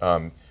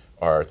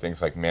are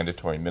things like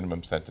mandatory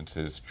minimum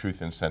sentences,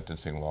 truth in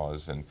sentencing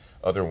laws, and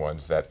other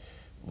ones that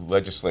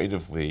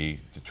legislatively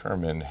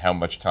determine how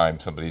much time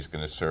somebody's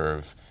going to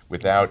serve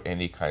without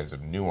any kinds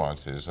of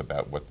nuances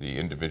about what the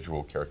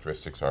individual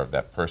characteristics are of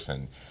that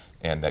person,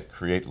 and that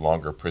create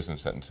longer prison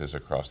sentences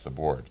across the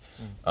board.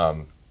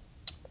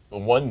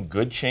 One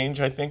good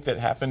change, I think, that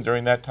happened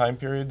during that time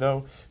period,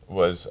 though,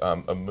 was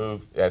a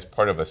move as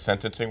part of a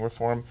sentencing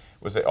reform,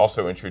 was they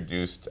also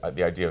introduced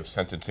the idea of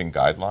sentencing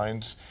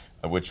guidelines,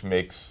 which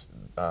makes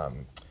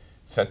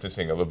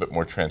sentencing a little bit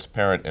more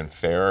transparent and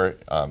fair,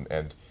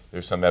 and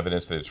There's some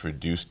evidence that it's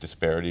reduced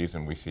disparities,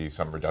 and we see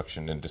some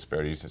reduction in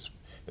disparities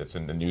that's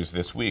in the news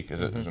this week,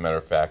 as a matter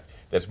of fact.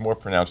 That's more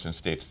pronounced in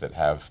states that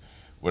have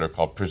what are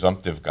called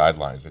presumptive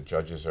guidelines. The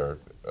judges are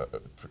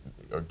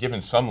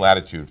given some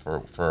latitude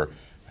for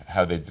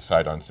how they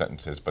decide on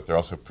sentences, but they're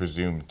also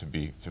presumed to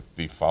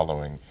be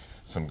following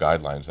some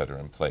guidelines that are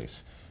in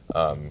place.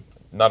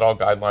 Not all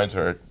guidelines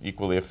are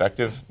equally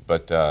effective,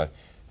 but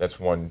that's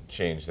one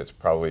change that's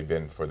probably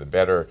been for the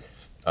better.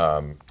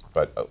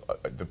 But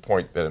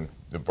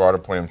the broader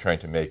point I'm trying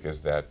to make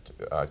is that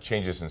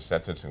changes in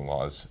sentencing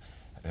laws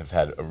have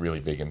had a really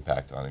big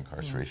impact on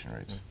incarceration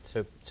rates.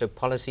 So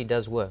policy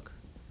does work.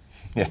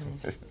 Yeah,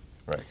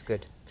 right. That's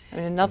good. I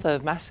mean, another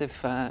massive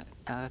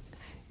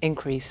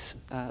increase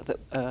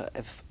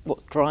of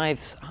what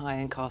drives high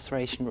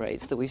incarceration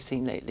rates that we've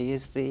seen lately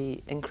is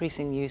the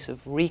increasing use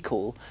of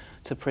recall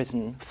to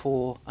prison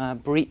for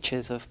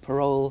breaches of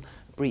parole,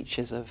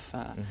 breaches of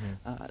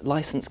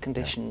license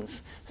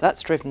conditions. So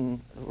that's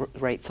driven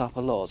rates up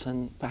a lot,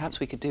 and perhaps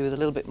we could do with a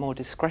little bit more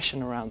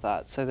discretion around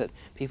that so that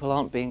people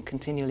aren't being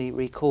continually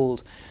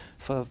recalled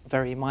for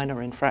very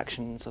minor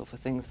infractions or for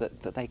things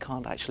that they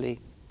can't actually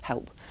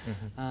help.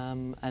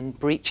 And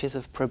breaches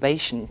of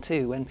probation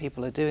too, when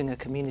people are doing a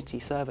community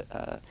service,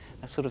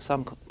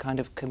 some kind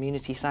of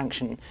community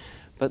sanction,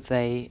 but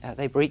they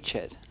breach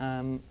it.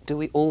 Do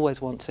we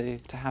always want to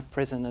have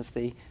prison as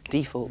the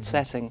default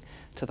setting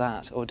to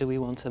that, or do we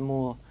want a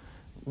more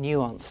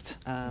nuanced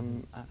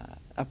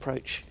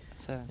approach?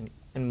 So,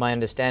 and my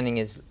understanding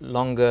is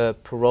longer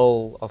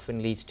parole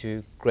often leads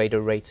to greater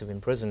rates of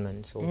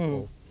imprisonment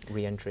or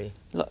re-entry.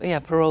 Yeah,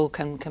 parole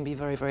can be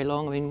very, very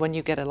long. I mean, when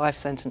you get a life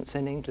sentence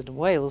in England and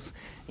Wales,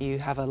 you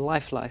have a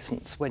life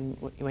licence.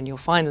 When you're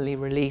finally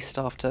released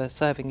after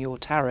serving your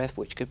tariff,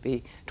 which could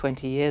be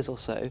 20 years or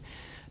so,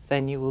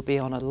 then you will be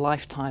on a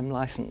lifetime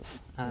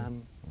licence. Yeah,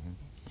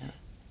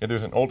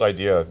 there's an old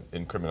idea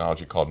in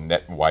criminology called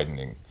net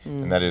widening,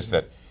 and that is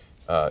that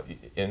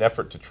in an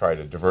effort to try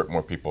to divert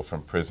more people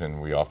from prison,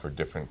 we offer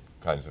different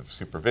kinds of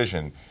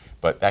supervision,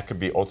 but that could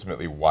be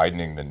ultimately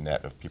widening the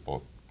net of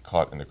people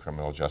caught in the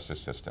criminal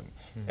justice system.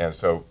 And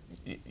so,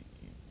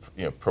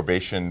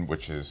 probation,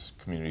 which is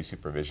community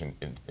supervision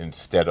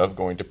instead of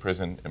going to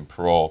prison, and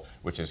parole,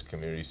 which is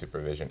community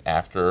supervision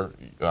after,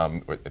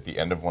 at the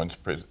end of one's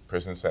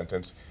prison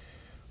sentence,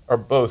 are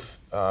both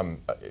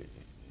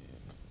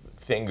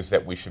things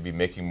that we should be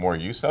making more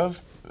use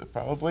of,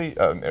 probably.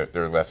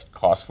 They're less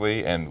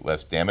costly and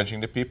less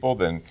damaging to people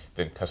than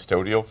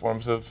custodial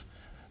forms of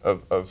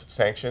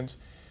sanctions,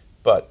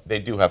 but they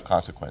do have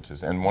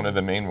consequences. And one of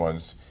the main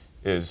ones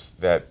is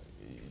that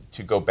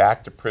to go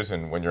back to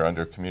prison when you're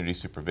under community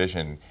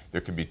supervision, there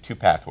could be two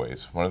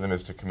pathways. One of them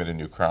is to commit a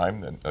new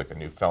crime, like a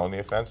new felony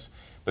offense,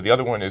 but the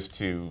other one is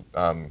to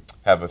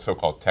have a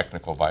so-called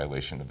technical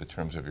violation of the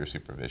terms of your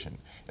supervision.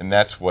 And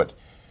that's what,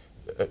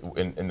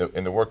 in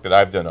the work that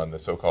I've done on the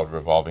so-called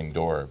revolving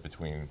door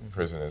between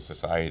prison and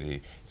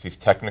society, it's these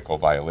technical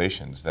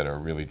violations that are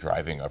really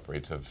driving up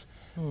rates of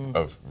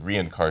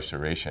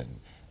reincarceration.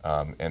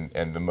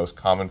 And the most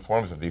common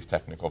forms of these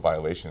technical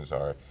violations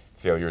are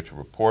failure to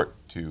report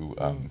to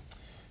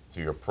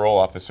your parole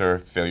officer,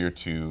 failure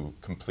to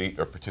complete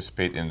or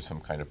participate in some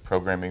kind of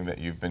programming that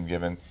you've been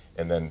given,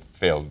 and then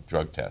failed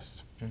drug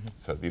tests.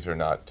 So these are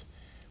not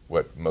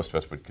what most of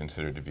us would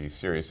consider to be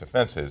serious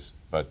offenses,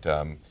 but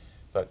to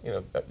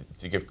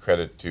give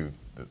credit to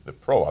the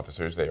parole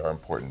officers, they are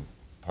important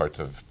parts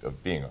of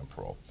being on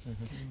parole.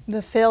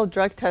 The failed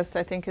drug test,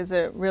 I think, is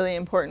a really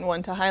important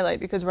one to highlight,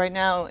 because right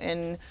now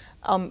in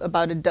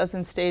about a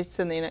dozen states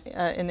in the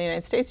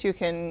United States, you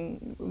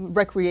can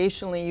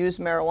recreationally use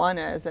marijuana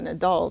as an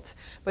adult.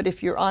 But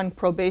if you're on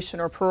probation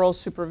or parole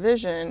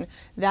supervision,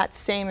 that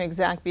same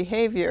exact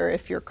behavior,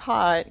 if you're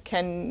caught,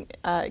 can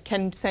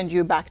send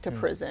you back to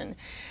prison.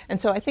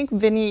 And so I think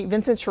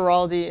Vincent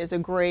Schiraldi is a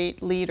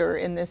great leader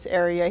in this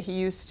area. He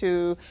used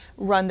to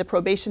run the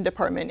probation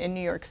department in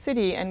New York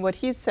City, and what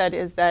he said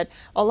is that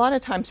a lot of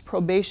times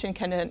probation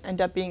can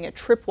end up being a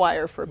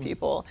tripwire for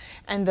people.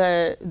 And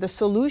the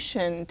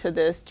solution to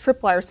this,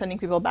 tripwire sending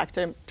people back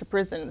to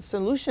prison, the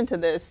solution to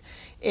this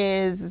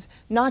is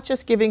not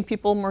just giving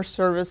people more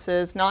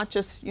services, not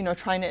just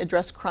trying to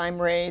address crime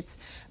rates,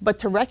 but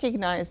to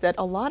recognize that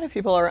a lot of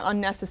people are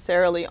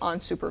unnecessarily on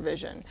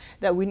supervision,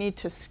 that we need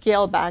to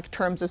scale back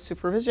terms of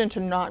supervision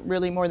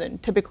to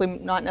typically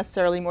not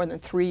necessarily more than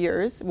 3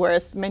 years,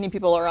 whereas many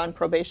people are on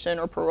probation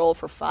or parole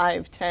for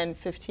 5, 10,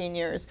 15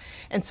 years.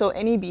 And so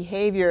any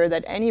behavior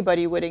that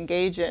anybody would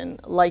engage in,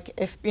 like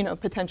if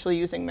potentially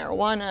using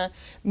marijuana,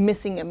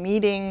 missing a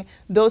meeting,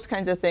 those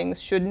kinds of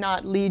things should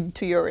not lead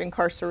to your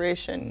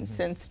incarceration,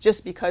 since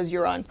just because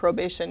you're on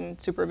probation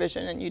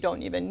supervision, and you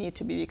don't even need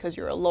to be because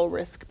you're a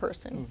low-risk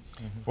person.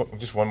 Well,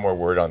 just one more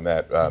word on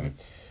that.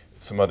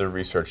 Some other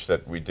research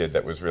that we did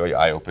that was really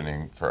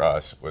eye-opening for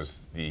us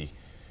was the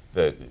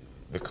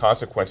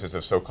consequences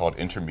of so-called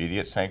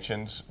intermediate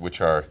sanctions,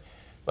 which are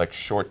like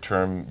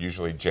short-term,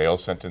 usually jail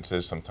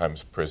sentences,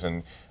 sometimes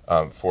prison,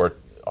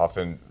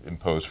 often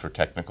imposed for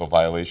technical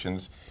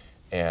violations.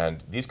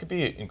 And these could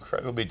be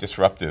incredibly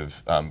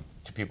disruptive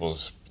to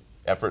people's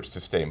efforts to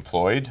stay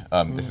employed.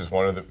 This is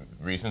one of the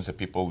reasons that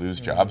people lose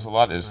jobs a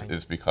lot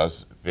is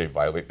because they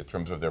violate the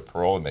terms of their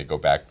parole and they go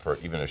back for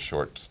even a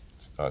short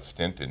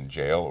stint in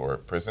jail or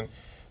prison.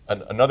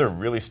 Another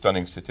really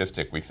stunning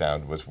statistic we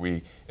found was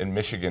in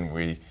Michigan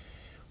we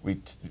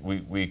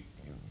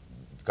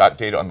got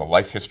data on the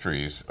life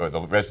histories or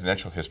the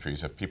residential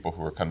histories of people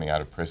who were coming out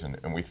of prison,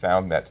 and we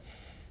found that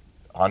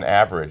on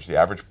average the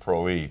average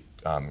parolee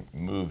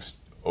moves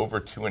over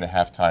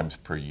 2.5 times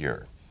per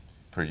year.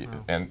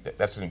 Wow. And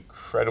that's an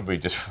incredibly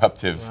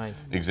disruptive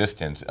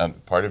existence.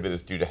 Part of it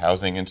is due to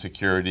housing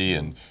insecurity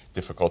and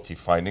difficulty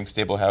finding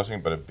stable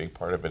housing, but a big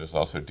part of it is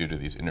also due to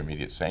these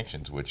intermediate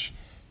sanctions, which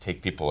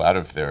take people out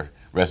of their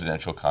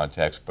residential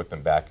context, put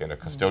them back in a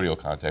custodial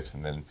context,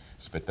 and then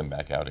spit them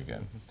back out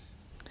again.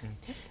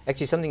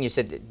 Actually, something you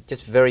said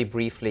just very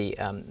briefly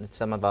that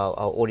some of our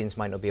audience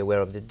might not be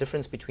aware of, the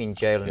difference between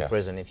jail and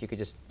prison, if you could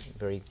just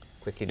very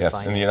quickly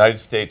define. Yes, in the United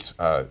States,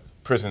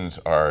 prisons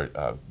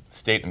are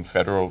state and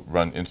federal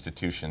run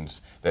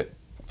institutions that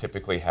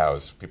typically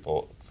house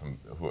people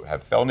who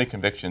have felony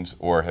convictions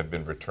or have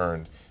been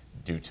returned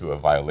due to a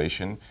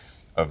violation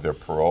of their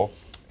parole,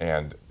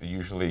 and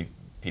usually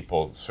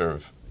people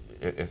serve,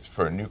 it's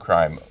for a new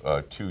crime,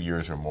 2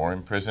 years or more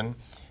in prison.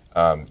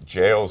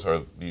 Jails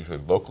are usually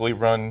locally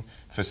run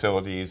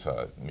facilities,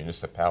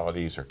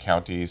 municipalities or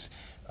counties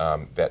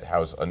that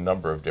house a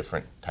number of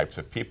different types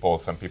of people.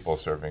 Some people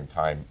serving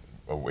time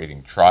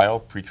awaiting trial,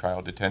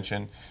 pretrial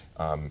detention.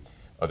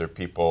 Other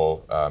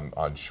people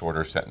on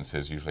shorter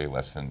sentences, usually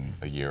less than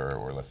a year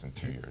or less than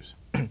 2 years.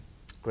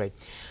 Great.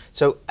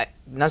 So,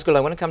 Nazgul, I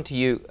want to come to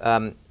you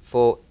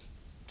for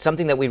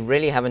something that we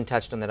really haven't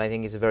touched on that I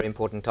think is a very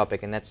important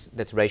topic, and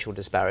that's racial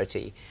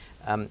disparity.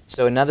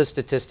 So another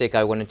statistic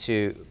I wanted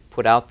to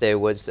put out there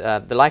was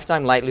the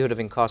lifetime likelihood of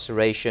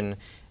incarceration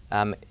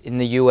in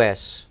the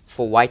US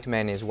for white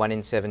men is 1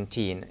 in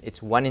 17.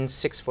 It's 1 in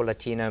 6 for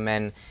Latino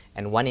men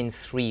and 1 in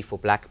 3 for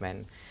black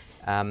men.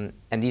 And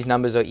these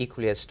numbers are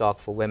equally as stark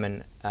for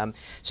women.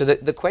 So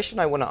the question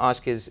I want to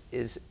ask is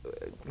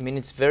I mean,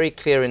 it's very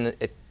clear,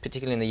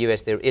 particularly in the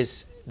US,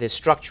 there's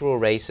structural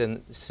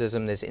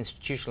racism, there's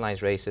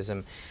institutionalized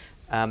racism.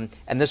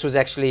 And this was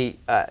actually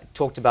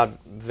talked about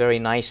very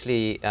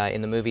nicely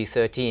in the movie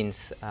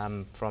 13th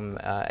from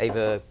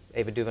Ava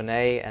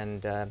DuVernay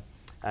and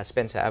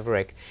Spencer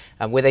Averick,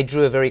 where they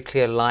drew a very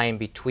clear line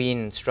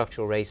between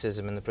structural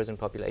racism and the prison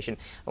population.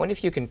 I wonder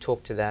if you can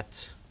talk to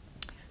that.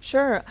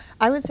 Sure.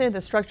 I would say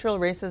the structural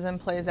racism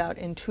plays out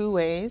in 2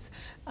 ways.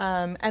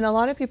 And a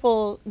lot of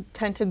people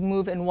tend to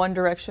move in one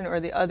direction or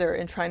the other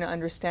in trying to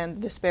understand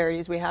the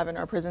disparities we have in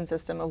our prison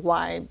system of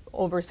why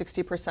over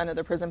 60% of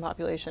the prison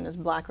population is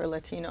black or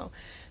Latino.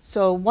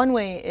 So one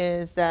way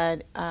is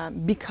that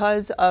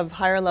because of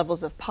higher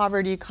levels of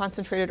poverty,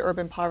 concentrated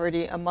urban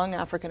poverty among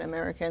African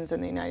Americans in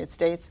the United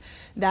States,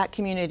 that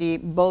community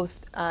both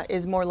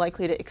is more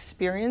likely to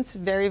experience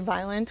very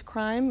violent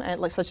crime,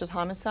 such as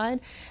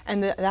homicide,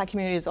 and that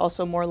community is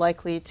also more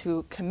likely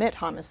to commit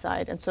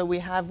homicide. And so we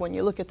have, when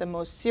you look at the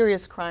most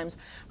serious crimes,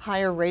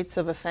 higher rates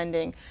of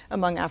offending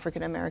among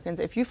African Americans.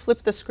 If you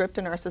flip the script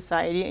in our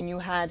society and you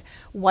had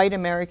white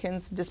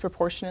Americans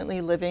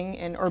disproportionately living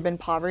in urban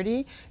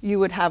poverty, you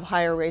would have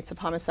higher rates of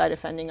homicide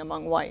offending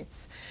among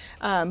whites.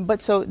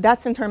 But so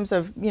that's in terms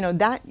of,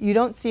 that you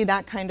don't see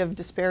that kind of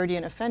disparity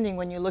in offending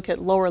when you look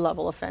at lower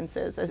level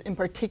offenses, as in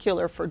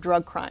particular for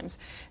drug crimes.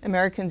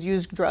 Americans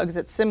use drugs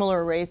at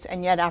similar rates,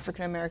 and yet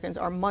African Americans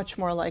are much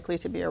more likely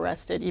to be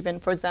arrested. Even,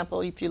 for example,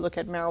 if you look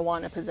at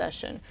marijuana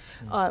possession,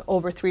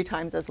 over 3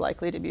 times as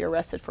likely to be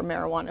arrested for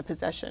marijuana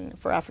possession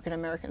for African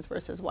Americans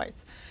versus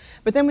whites.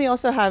 But then we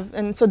also have,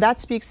 and so that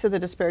speaks to the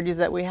disparities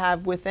that we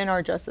have within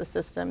our justice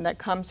system that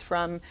comes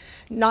from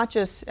not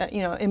just,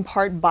 in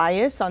part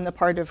bias on the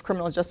part of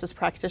criminal justice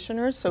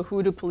practitioners. So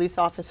who do police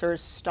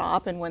officers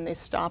stop, and when they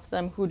stop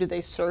them, who do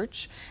they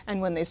search?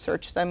 And when they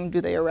search them,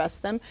 do they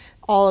arrest them?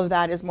 All of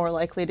that is more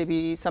likely to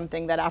be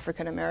something that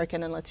African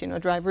American and Latino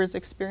drivers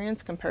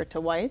experience compared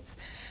to whites.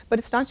 But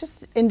it's not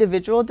just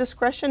individual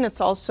discretion,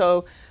 it's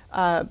also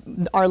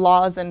our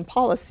laws and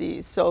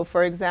policies. So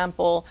for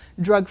example,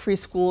 drug-free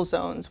school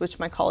zones, which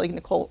my colleague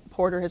Nicole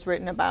Porter has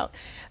written about.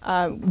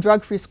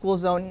 Drug-free school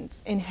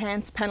zones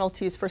enhance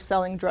penalties for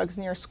selling drugs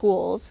near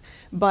schools,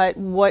 but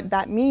what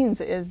that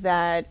means is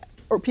that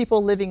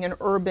people living in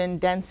urban,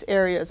 dense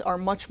areas are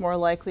much more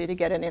likely to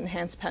get an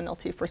enhanced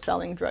penalty for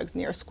selling drugs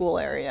near a school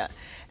area.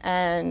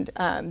 And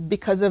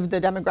because of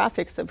the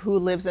demographics of who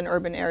lives in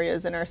urban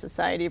areas in our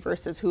society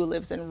versus who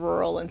lives in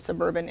rural and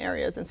suburban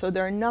areas. And so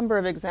there are a number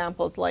of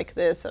examples like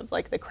this of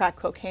like the crack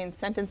cocaine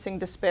sentencing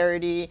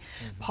disparity,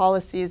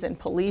 policies and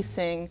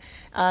policing.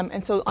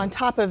 And so on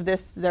top of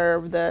this, there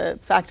are the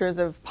factors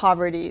of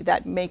poverty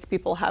that make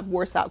people have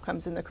worse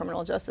outcomes in the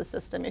criminal justice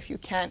system. If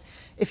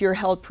you're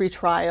held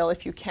pre-trial,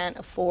 if you can't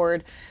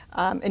afford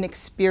an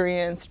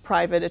experienced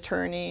private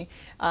attorney,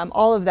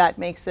 all of that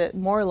makes it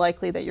more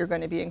likely that you're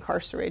going to be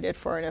incarcerated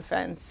for an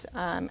offense,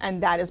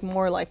 and that is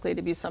more likely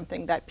to be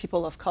something that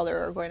people of color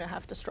are going to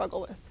have to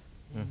struggle with.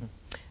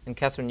 And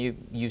Catherine,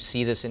 you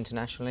see this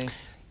internationally?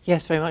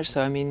 Yes, very much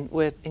so. I mean,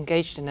 we're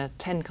engaged in a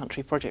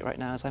 10-country project right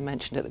now, as I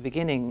mentioned at the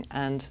beginning,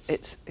 and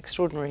it's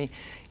extraordinary.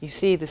 You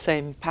see the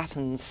same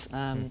patterns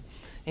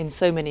in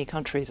so many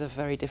countries of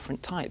very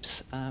different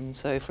types.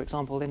 So, for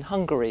example, in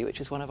Hungary,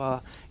 which is one of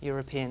our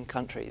European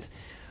countries,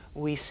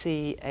 we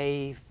see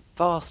a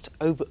vast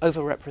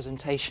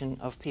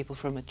overrepresentation of people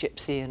from a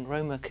Gypsy and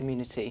Roma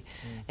community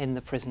in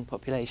the prison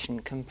population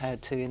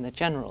compared to in the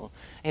general.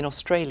 In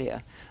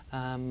Australia,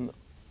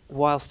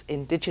 whilst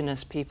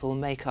indigenous people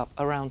make up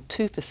around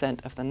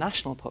 2% of the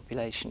national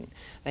population,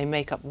 they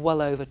make up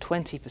well over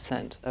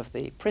 20% of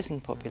the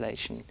prison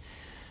population.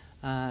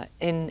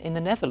 In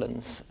the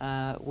Netherlands,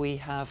 we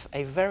have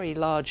a very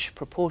large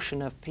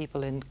proportion of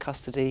people in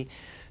custody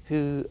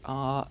who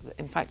are,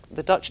 in fact,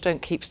 the Dutch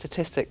don't keep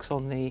statistics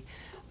on the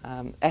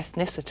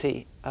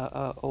ethnicity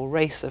or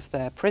race of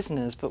their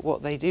prisoners, but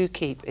what they do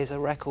keep is a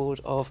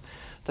record of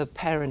the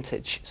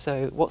parentage.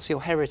 So what's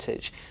your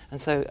heritage?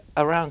 And so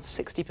around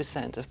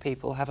 60% of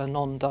people have a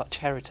non-Dutch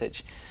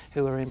heritage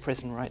who are in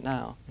prison right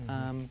now.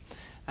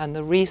 And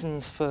the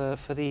reasons for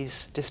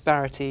these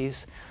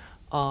disparities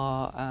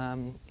are,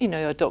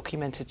 are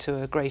documented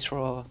to a greater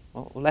or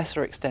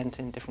lesser extent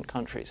in different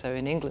countries. So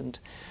in England,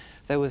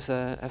 there was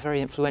a very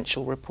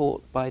influential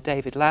report by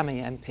David Lammy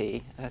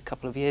MP a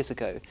couple of years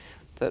ago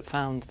that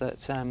found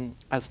that,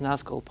 as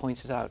Nazgul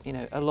pointed out,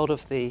 a lot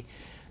of the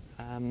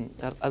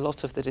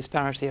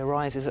disparity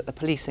arises at the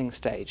policing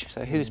stage.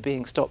 So who's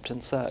being stopped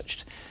and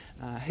searched,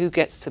 who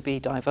gets to be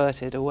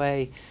diverted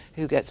away,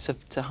 who gets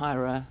to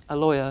hire a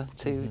lawyer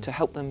to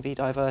help them be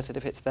diverted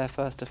if it's their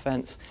first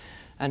offence,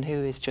 and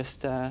who is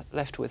just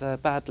left with a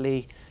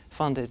badly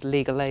funded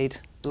legal aid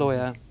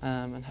lawyer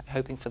and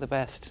hoping for the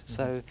best.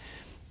 So,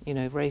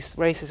 race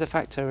is a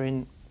factor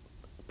in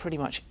pretty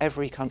much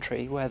every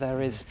country where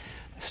there is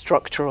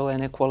structural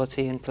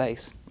inequality in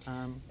place.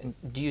 And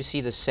do you see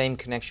the same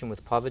connection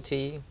with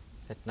poverty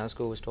that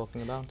Nazgul was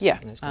talking about?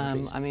 Yeah, in those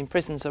countries? I mean,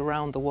 prisons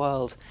around the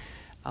world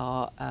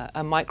are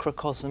a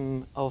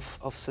microcosm of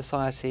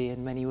society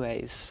in many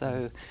ways.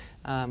 So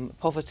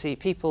poverty,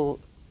 people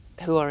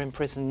who are in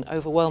prison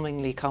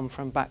overwhelmingly come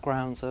from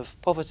backgrounds of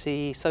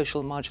poverty,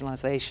 social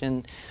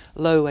marginalisation,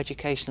 low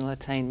educational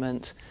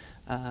attainment,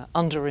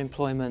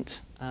 underemployment,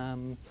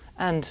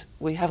 and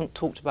we haven't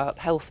talked about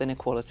health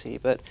inequality,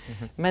 but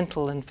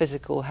mental and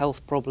physical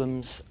health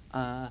problems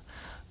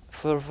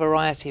for a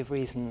variety of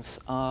reasons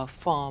are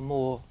far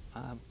more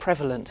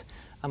prevalent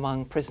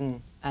among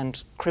prison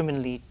and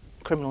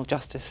criminal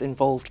justice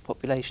involved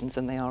populations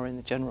than they are in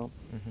the general,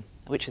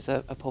 which is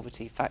a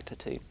poverty factor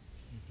too.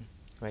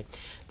 Right.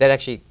 That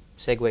actually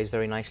segues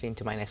very nicely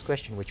into my next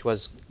question, which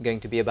was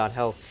going to be about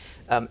health.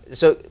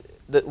 So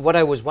what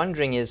I was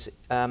wondering is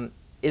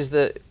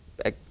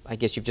I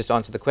guess you've just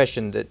answered the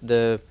question, that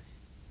the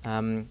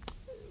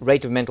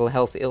rate of mental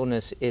health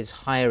illness is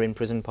higher in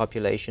prison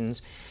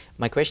populations.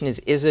 My question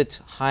is it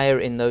higher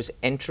in those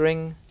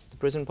entering the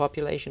prison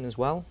population as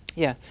well?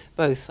 Yeah,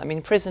 both. I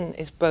mean, prison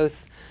is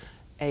both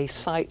a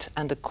site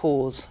and a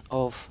cause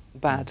of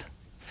bad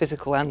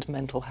physical and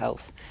mental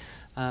health.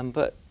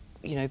 But,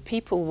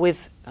 people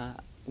with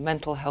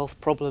mental health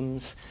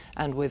problems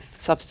and with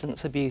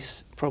substance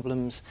abuse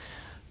problems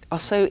are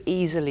so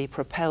easily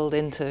propelled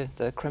into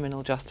the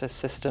criminal justice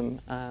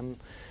system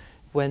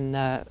when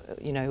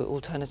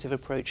alternative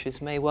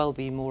approaches may well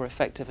be more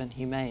effective and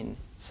humane.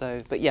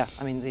 So, but yeah,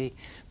 I mean, the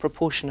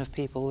proportion of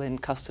people in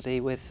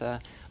custody with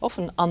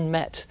often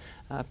unmet,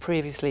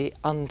 previously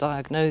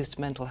undiagnosed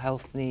mental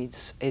health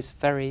needs is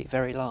very,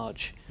 very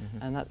large,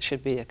 and that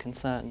should be a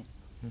concern.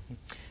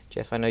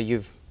 Jeff, I know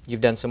you've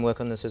done some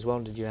work on this as well.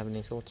 Did you have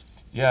any thoughts?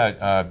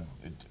 Yeah,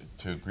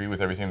 to agree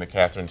with everything that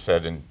Catherine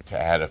said, and to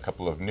add a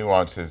couple of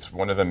nuances.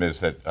 One of them is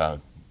that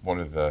one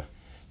of the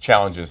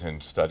challenges in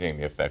studying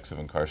the effects of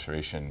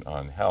incarceration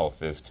on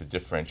health is to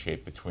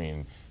differentiate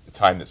between the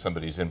time that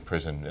somebody's in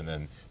prison and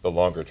then the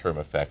longer term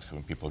effects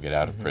when people get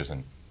out of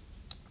prison.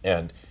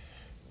 And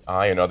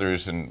I and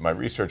others in my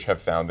research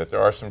have found that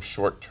there are some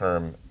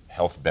short-term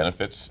health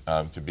benefits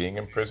to being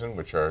in prison,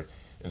 which are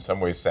in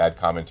some ways sad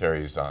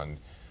commentaries on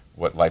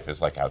what life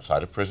is like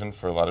outside of prison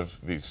for a lot of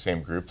these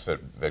same groups or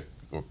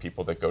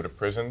people that go to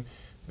prison.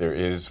 There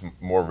is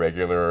more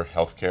regular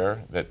health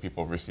care that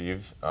people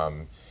receive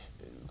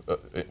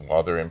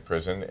while they're in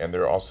prison, and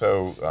they're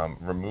also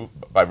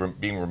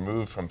being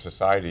removed from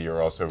society.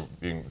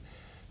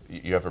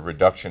 You have a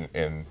reduction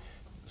in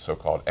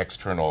so-called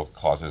external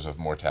causes of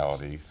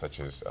mortality, such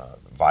as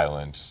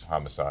violence,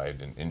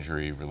 homicide, and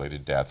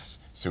injury-related deaths,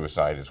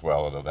 suicide as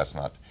well, although that's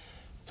not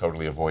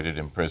totally avoided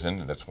in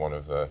prison. That's one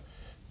of the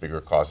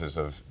bigger causes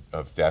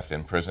of death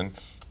in prison.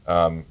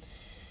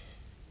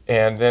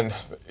 And then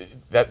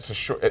that's a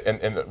short,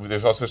 and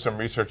there's also some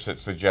research that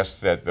suggests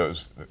that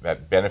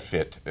that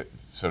benefit,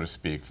 so to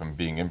speak, from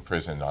being in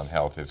prison on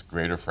health is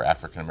greater for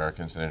African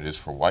Americans than it is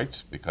for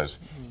whites, because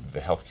the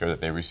health care that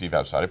they receive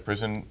outside of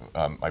prison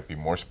might be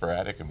more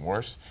sporadic and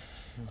worse.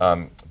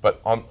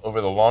 But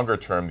over the longer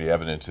term, the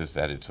evidence is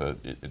that it's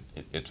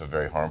a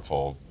very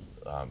harmful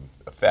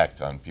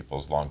effect on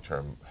people's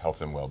long-term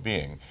health and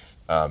well-being.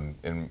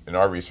 In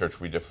our research,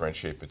 we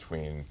differentiate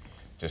between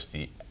just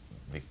the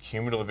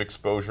cumulative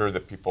exposure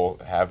that people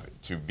have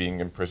to being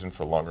in prison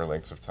for longer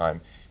lengths of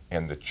time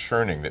and the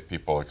churning that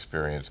people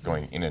experience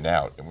going in and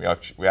out. And we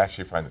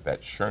actually find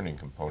that churning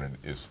component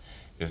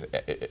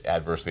it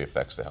adversely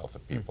affects the health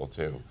of people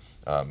too.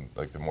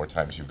 Like the more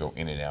times you go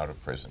in and out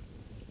of prison.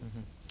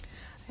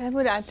 I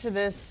would add to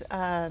this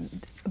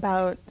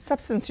about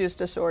substance use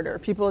disorder.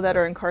 People that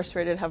are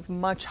incarcerated have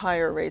much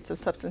higher rates of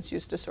substance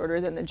use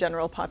disorder than the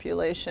general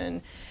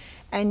population.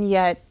 And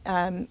yet,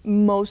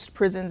 most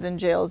prisons and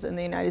jails in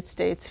the United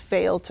States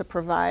fail to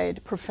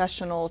provide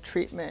professional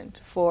treatment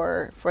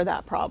for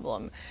that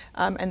problem.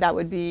 And that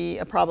would be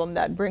a problem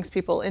that brings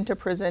people into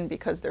prison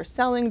because they're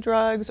selling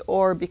drugs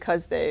or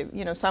because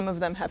some of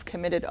them have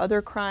committed other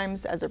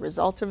crimes as a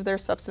result of their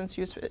substance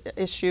use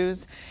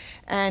issues.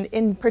 And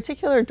in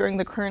particular, during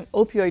the current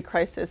opioid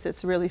crisis,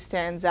 it really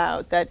stands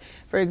out that,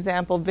 for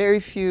example, very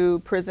few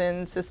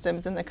prison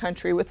systems in the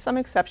country, with some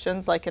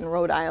exceptions like in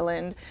Rhode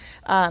Island,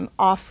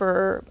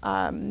 offer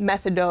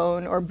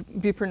methadone or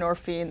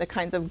buprenorphine, the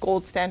kinds of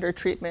gold standard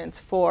treatments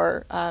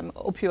for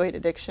opioid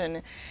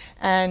addiction.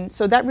 And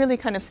so that really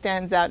kind of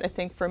stands out, I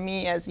think, for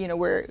me as,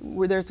 where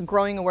there's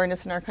growing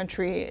awareness in our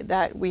country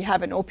that we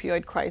have an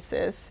opioid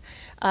crisis.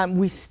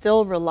 We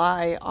still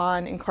rely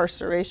on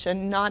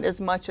incarceration, not as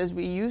much as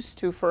we used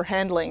to for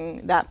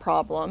handling that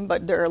problem,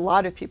 but there are a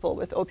lot of people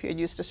with opioid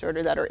use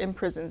disorder that are in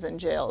prisons and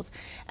jails,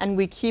 and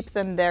we keep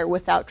them there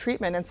without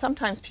treatment. And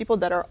sometimes people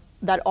that are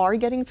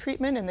getting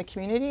treatment in the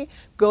community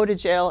go to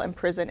jail and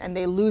prison, and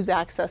they lose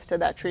access to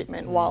that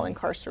treatment while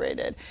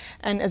incarcerated.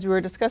 And as we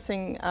were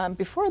discussing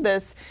before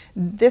this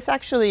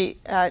actually,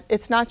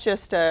 it's not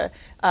just a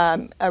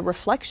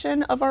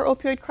reflection of our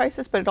opioid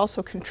crisis, but it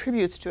also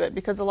contributes to it,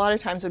 because a lot of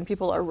times when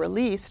people are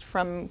released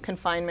from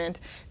confinement,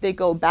 they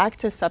go back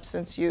to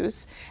substance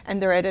use,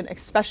 and they're at an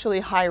especially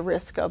high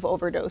risk of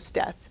overdose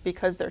death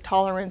because their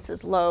tolerance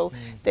is low.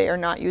 They are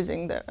not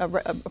using the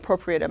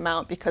appropriate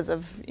amount because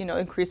of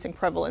increasing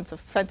prevalence of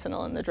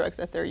fentanyl in the drugs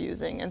that they're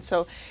using. And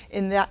so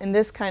in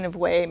this kind of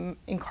way,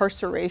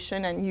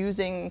 incarceration and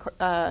using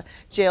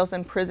jails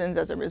and prisons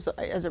as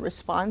a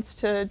response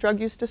to drug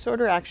use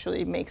disorder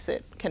actually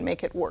can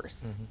make it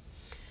worse.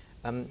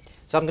 So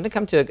I'm going to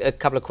come to a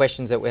couple of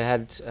questions that we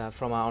had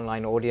from our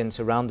online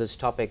audience around this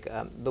topic.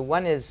 The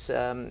one is,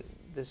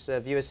 this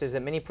viewer says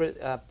that many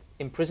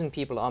imprisoned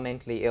people are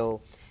mentally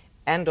ill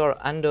and are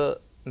under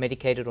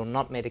medicated or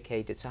not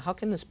medicated. So how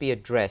can this be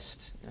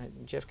addressed?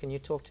 Jeff, can you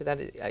talk to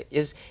that?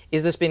 Is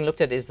this being looked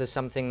at? Is this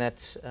something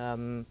that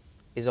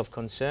is of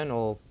concern,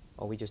 or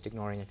are we just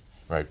ignoring it?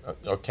 Right.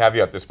 I'll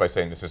caveat this by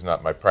saying this is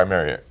not my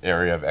primary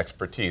area of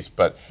expertise,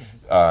 but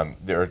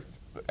there are,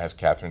 as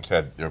Catherine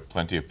said, there are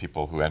plenty of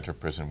people who enter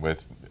prison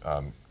with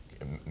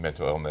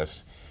mental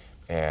illness,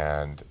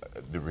 and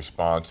the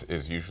response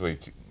is usually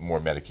more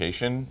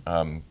medication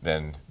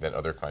than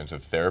other kinds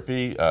of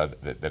therapy.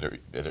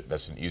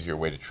 That's an easier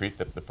way to treat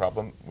the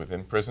problem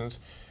within prisons.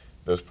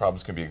 Those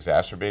problems can be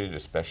exacerbated,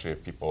 especially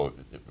if people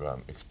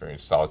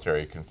experience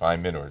solitary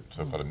confinement or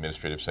so-called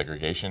administrative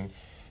segregation,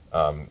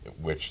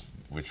 which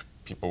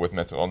people with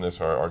mental illness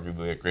are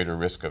arguably at greater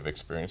risk of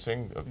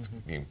experiencing,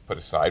 of being put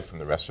aside from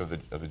the rest of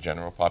the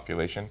general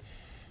population.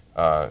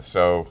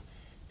 So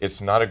it's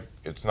not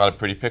a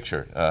pretty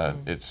picture.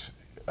 It's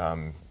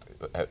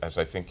as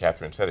I think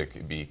Catherine said, it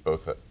could be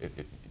both.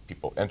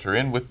 People enter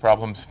in with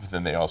problems, but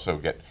then they also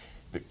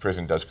the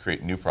prison does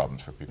create new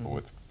problems for people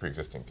with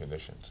pre-existing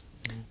conditions.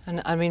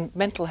 And I mean,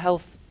 mental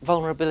health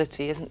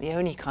vulnerability isn't the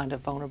only kind of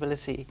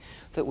vulnerability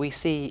that we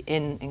see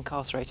in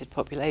incarcerated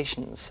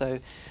populations. So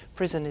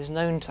prison is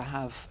known to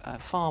have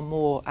far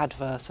more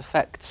adverse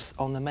effects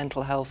on the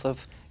mental health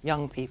of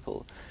young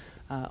people,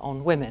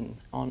 on women,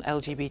 on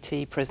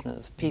LGBT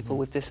prisoners, people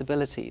with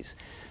disabilities.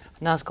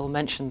 Nazgul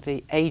mentioned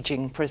the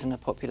aging prisoner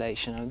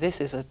population. And this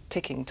is a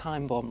ticking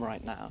time bomb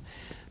right now,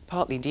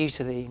 partly due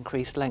to the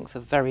increased length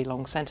of very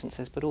long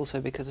sentences, but also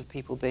because of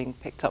people being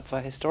picked up for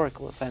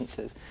historical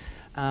offences.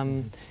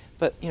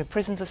 But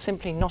prisons are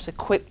simply not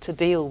equipped to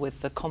deal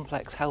with the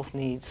complex health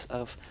needs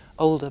of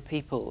older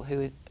people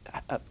who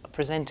are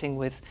presenting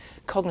with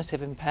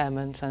cognitive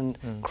impairment and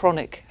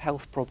chronic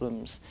health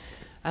problems.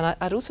 And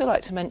I'd also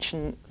like to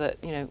mention that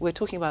we're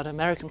talking about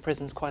American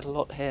prisons quite a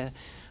lot here,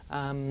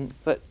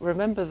 but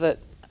remember that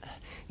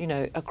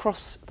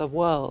across the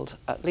world,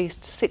 at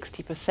least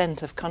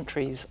 60% of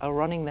countries are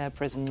running their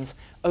prisons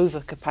over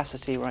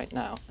capacity right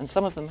now, and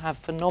some of them have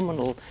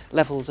phenomenal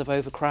levels of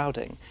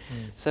overcrowding.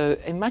 So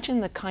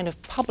imagine the kind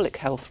of public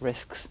health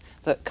risks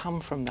that come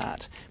from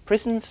that.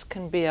 Prisons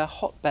can be a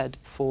hotbed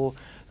for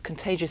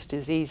contagious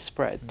disease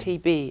spread,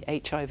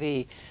 TB,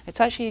 HIV.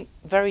 It's actually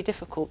very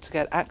difficult to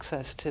get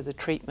access to the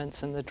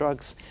treatments and the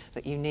drugs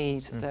that you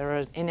need. There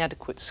are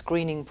inadequate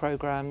screening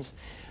programs,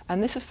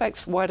 and this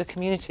affects wider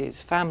communities,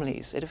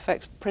 families. It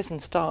affects prison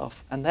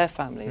staff and their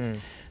families.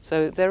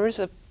 So there is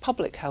a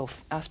public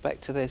health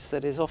aspect to this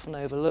that is often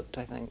overlooked,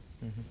 I think.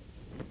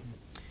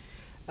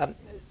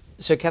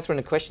 So, Catherine,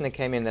 a question that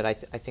came in that I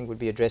think would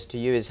be addressed to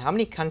you is how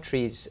many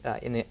countries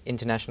in the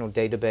international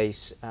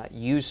database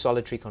use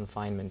solitary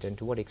confinement, and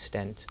to what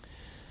extent?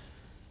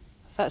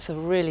 That's a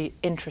really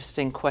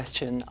interesting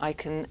question. I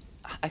can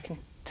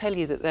tell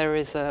you that there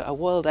is a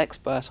world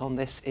expert on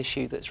this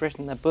issue that's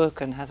written a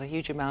book and has a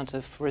huge amount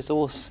of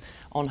resource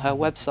on her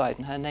website,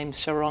 and her name's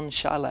Sharon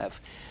Shalev.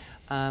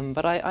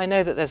 But I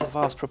know that there's a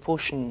vast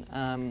proportion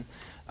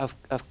of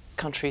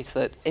countries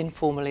that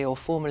informally or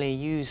formally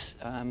use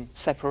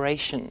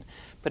separation,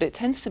 but it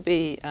tends to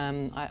be,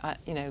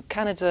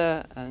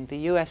 Canada and the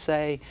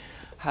USA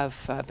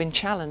have been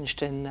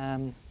challenged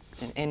in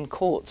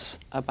courts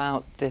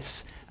about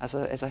this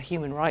as a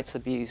human rights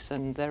abuse,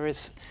 and there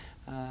is,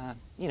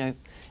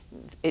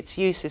 its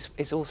use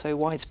is also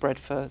widespread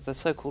for the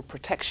so-called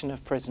protection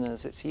of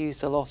prisoners. It's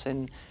used a lot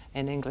in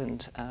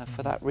England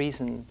for that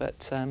reason,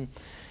 but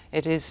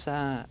it's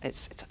a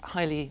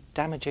highly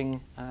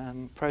damaging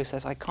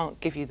process. I can't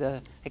give you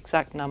the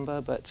exact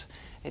number, but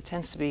it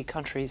tends to be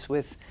countries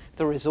with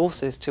the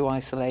resources to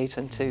isolate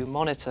and to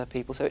monitor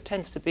people. So it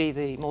tends to be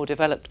the more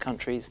developed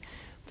countries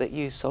that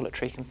use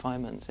solitary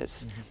confinement.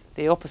 It's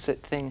the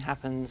opposite thing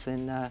happens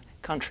in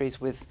countries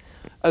with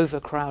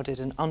overcrowded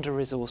and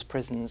under-resourced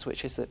prisons,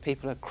 which is that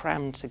people are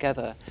crammed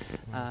together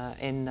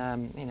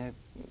in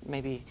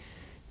maybe.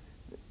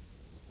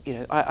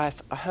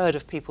 I've heard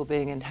of people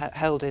being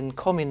held in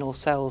communal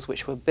cells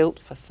which were built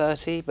for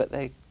 30, but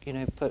they,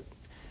 put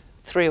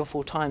 3 or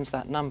 4 times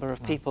that number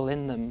of people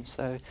in them.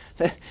 So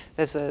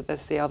there's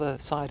the other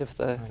side of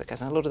the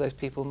case. And a lot of those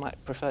people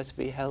might prefer to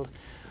be held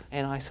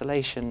in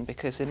isolation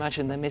because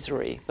imagine the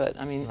misery. But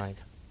I mean,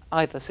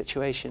 either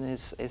situation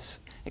is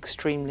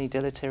extremely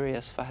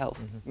deleterious for health,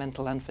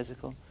 mental and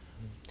physical.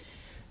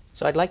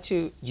 So I'd like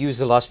to use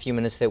the last few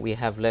minutes that we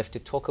have left to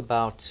talk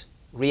about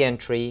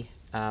re-entry,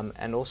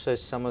 and also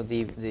some of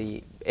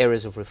the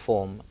areas of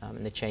reform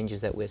and the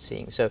changes that we're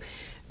seeing. So,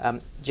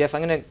 Jeff,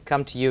 I'm going to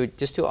come to you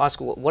just to ask,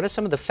 what are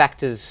some of the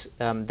factors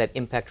that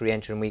impact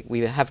re-entry? And we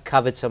have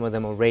covered some of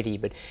them already,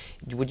 but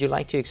would you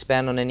like to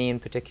expand on any in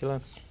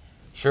particular?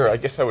 Sure. I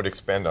guess I would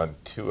expand on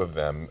 2 of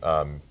them.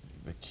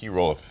 The key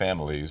role of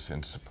families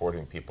in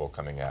supporting people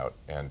coming out,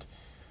 and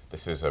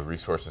this is a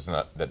resource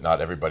that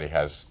not everybody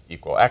has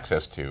equal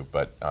access to,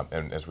 but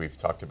and as we've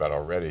talked about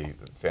already,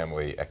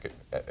 family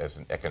as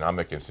an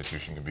economic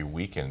institution can be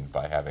weakened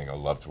by having a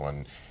loved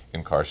one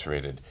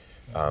incarcerated.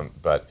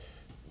 But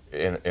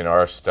in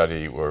our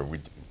study, where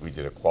we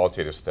did a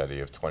qualitative study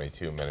of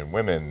 22 men and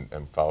women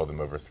and followed them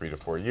over 3 to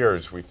 4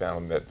 years, we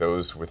found that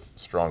those with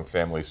strong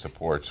family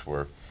supports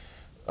were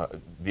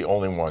the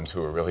only ones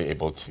who were really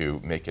able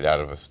to make it out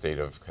of a state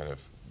of kind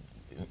of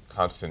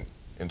constant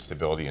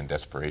instability and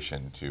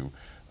desperation to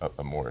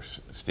a more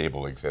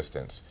stable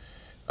existence.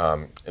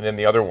 And then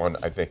the other one,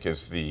 I think,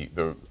 is the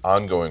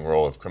ongoing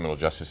role of criminal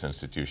justice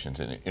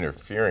institutions in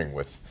interfering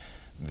with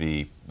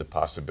the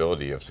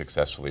possibility of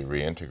successfully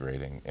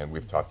reintegrating. And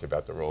we've talked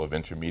about the role of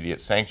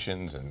intermediate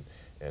sanctions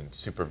and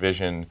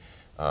supervision,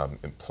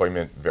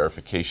 employment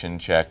verification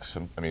checks.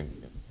 I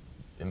mean,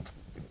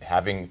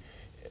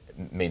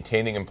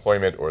 maintaining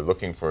employment or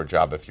looking for a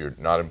job if you're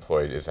not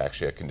employed is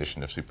actually a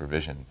condition of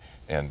supervision.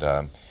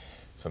 And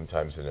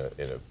sometimes in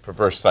a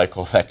perverse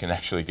cycle that can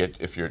actually get,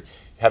 if you're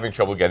having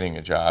trouble getting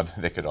a job,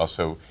 that could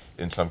also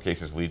in some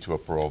cases lead to a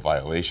parole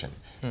violation.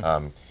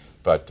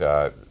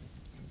 But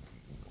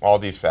all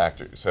these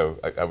factors, so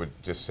I would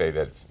just say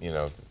that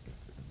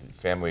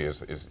family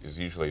is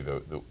usually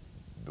the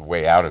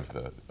way out of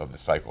the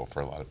cycle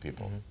for a lot of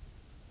people.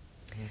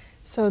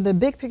 So the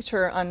big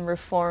picture on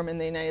reform in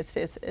the United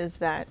States is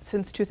that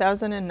since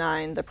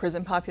 2009, the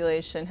prison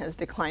population has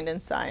declined in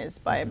size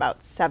by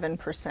about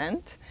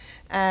 7%.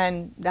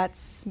 And that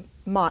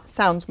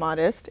sounds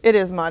modest. It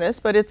is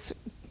modest, but it's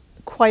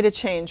quite a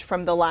change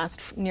from the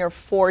last near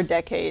 4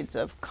 decades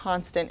of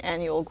constant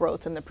annual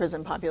growth in the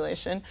prison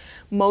population.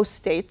 Most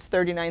states,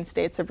 39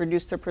 states, have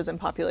reduced their prison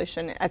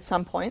population at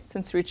some point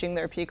since reaching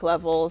their peak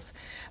levels.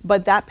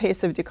 But that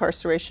pace of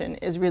decarceration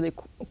is really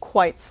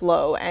quite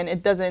slow, and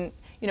it doesn't,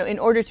 in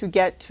order to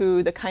get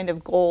to the kind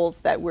of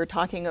goals that we're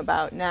talking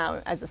about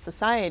now as a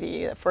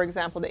society, for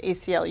example, the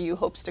ACLU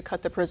hopes to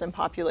cut the prison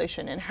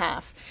population in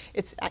half.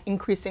 It's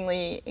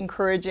increasingly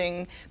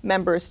encouraging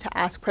members to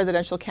ask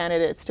presidential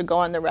candidates to go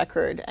on the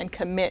record and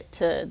commit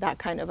to that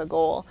kind of a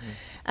goal.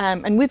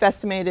 And we've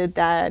estimated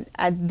that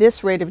at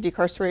this rate of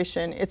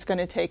decarceration, it's going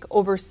to take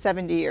over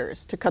 70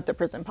 years to cut the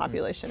prison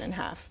population in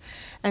half.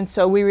 And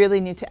so we really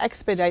need to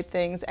expedite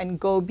things and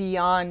go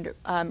beyond,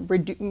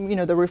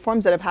 the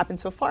reforms that have happened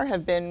so far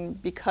have been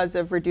because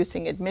of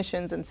reducing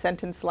admissions and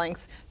sentence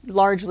lengths,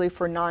 largely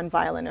for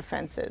nonviolent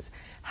offenses.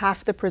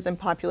 Half the prison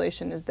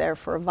population is there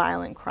for a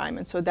violent crime,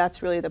 and so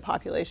that's really the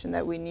population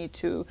that we need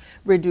to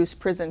reduce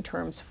prison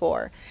terms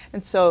for.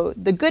 And so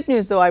the good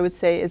news, though, I would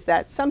say, is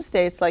that some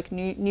states like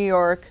New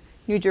York,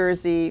 New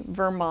Jersey,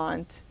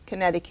 Vermont,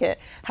 Connecticut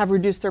have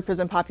reduced their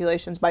prison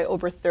populations by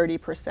over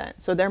 30%.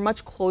 So they're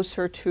much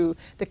closer to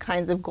the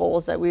kinds of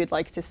goals that we would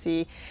like to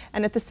see.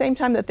 And at the same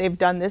time that they've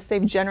done this,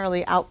 they've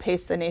generally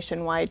outpaced the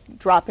nationwide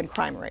drop in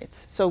crime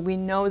rates. So we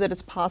know that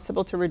it's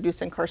possible to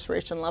reduce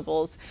incarceration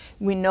levels.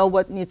 We know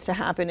what needs to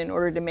happen in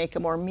order to make a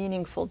more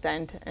meaningful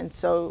dent. And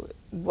so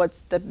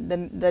what's the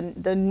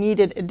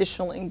needed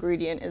additional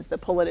ingredient is the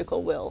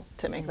political will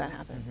to make that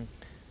happen. Mm-hmm.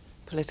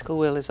 Political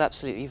will is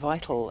absolutely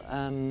vital,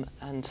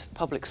 and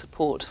public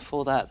support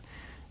for that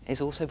is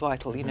also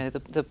vital. You know,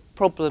 the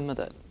problem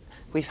that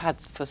we've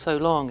had for so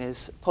long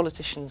is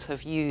politicians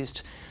have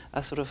used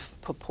a sort of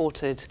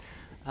purported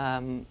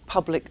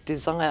public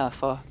desire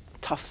for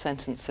tough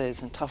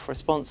sentences and tough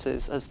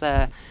responses as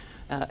their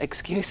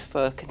excuse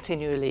for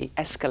continually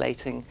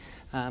escalating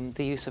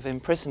the use of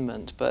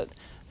imprisonment. But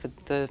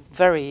the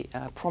very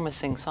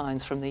promising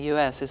signs from the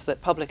US is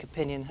that public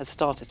opinion has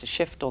started to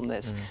shift on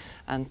this,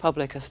 and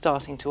public are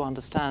starting to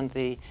understand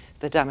the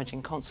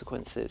damaging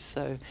consequences.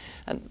 So,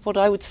 and what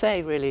I would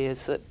say really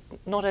is that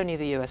not only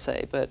the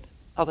USA, but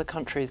other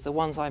countries, the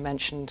ones I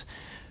mentioned,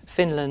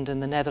 Finland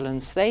and the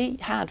Netherlands, they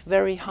had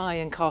very high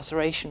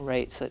incarceration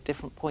rates at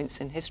different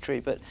points in history,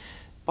 but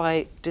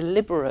by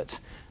deliberate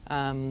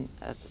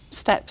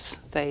steps,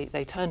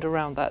 they turned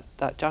around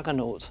that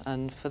juggernaut.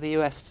 And for the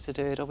US to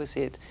do it,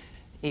 obviously it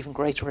even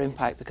greater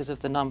impact because of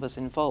the numbers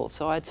involved.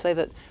 So I'd say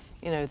that,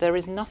 you know, there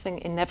is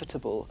nothing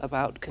inevitable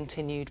about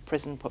continued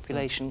prison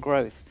population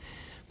growth,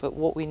 but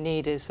what we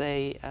need is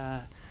a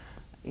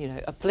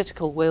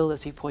political will,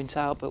 as you point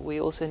out, but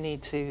we also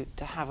need to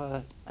have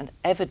an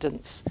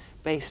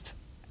evidence-based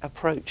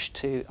approach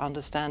to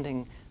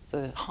understanding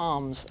the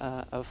harms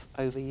of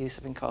overuse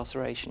of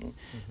incarceration,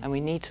 and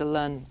we need to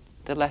learn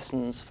the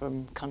lessons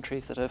from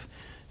countries that have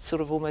sort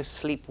of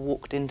almost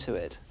sleepwalked into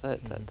it,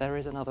 that there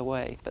is another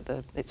way,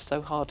 but it's so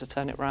hard to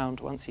turn it round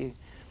once you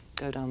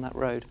go down that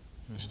road.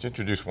 Just to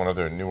introduce one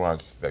other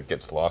nuance that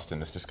gets lost in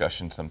this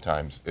discussion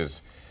sometimes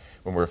is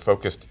when we're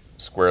focused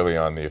squarely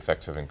on the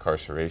effects of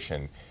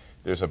incarceration,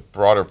 there's a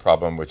broader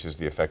problem, which is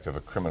the effect of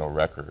a criminal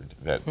record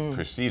that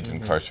precedes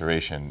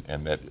incarceration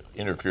and that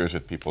interferes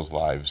with people's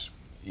lives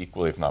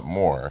equally, if not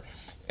more.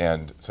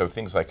 And so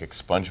things like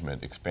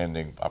expungement,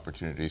 expanding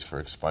opportunities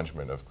for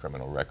expungement of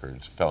criminal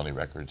records, felony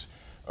records,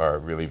 are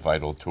really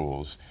vital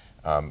tools.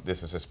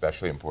 This is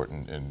especially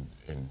important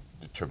in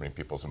determining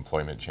people's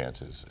employment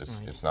chances.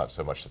 It's not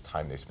so much the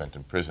time they spent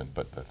in prison,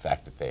 but the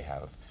fact that they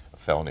have a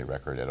felony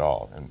record at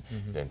all,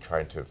 and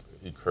trying to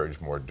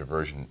encourage more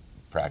diversion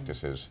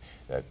practices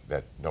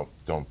that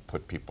don't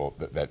put people,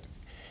 that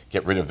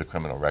get rid of the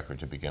criminal record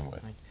to begin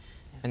with. Right.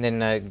 And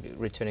then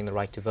returning the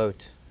right to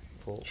vote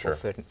for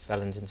certain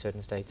felons in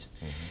certain states.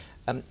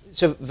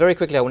 So very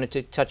quickly, I wanted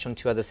to touch on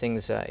two other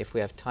things if we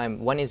have time.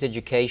 One is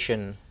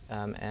education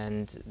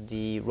and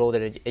the role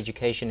that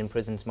education in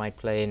prisons might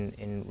play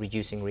in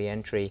reducing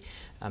re-entry.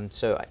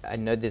 So I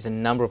know there's a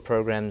number of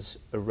programs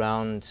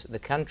around the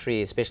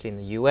country, especially in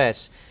the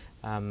US,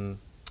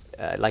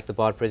 like the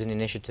Bard Prison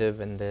Initiative,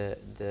 and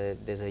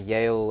there's a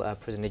Yale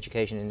Prison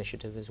Education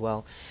Initiative as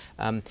well.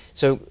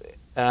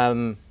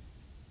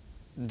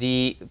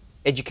 The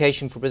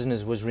education for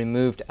prisoners was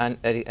removed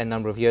a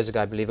number of years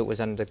ago. I believe it was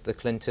under the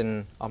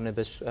Clinton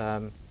Omnibus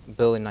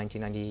Bill in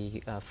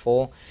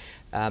 1994.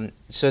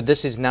 So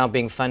this is now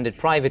being funded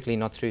privately,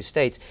 not through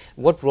states.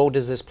 What role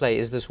does this play?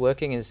 Is this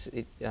working?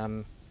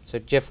 So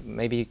Jeff,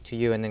 maybe to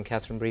you, and then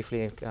Catherine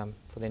briefly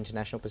for the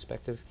international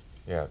perspective.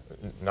 Yeah,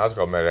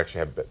 Nazgal might actually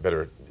have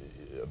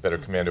better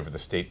command over the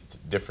state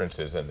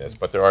differences in this,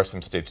 but there are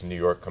some states, New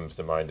York comes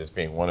to mind as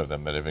being one of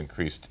them, that have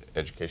increased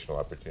educational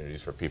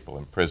opportunities for people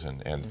in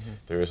prison. And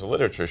there is a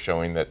literature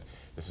showing that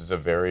this is a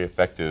very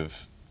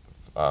effective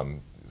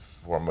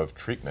form of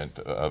treatment,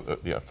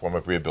 form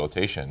of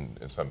rehabilitation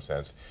in some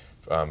sense,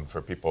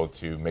 for people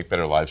to make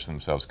better lives for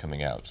themselves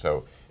coming out.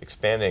 So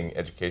expanding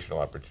educational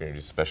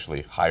opportunities,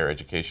 especially higher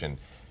education,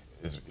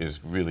 is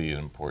really an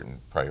important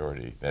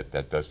priority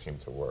that does seem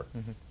to work.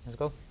 Let's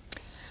go.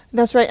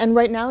 That's right, and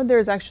right now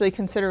there's actually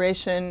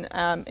consideration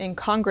in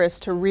Congress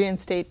to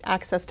reinstate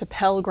access to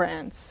Pell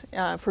Grants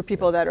for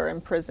people that are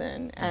in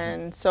prison.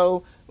 And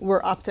so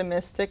we're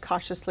optimistic,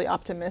 cautiously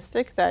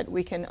optimistic, that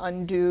we can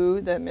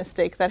undo the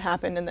mistake that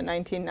happened in the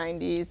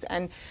 1990s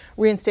and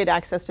reinstate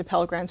access to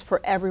Pell Grants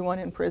for everyone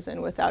in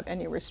prison without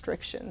any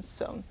restrictions.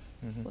 So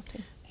we'll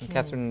see. And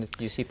Catherine,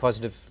 do you see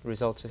positive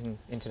results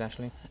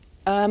internationally?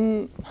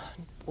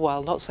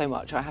 Well, not so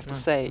much, I have to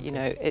say. You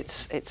know,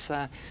 it's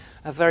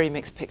a very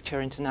mixed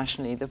picture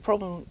internationally. The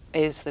problem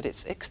is that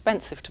it's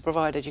expensive to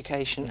provide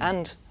education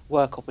and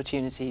work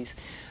opportunities,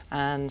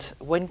 and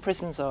when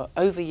prisons are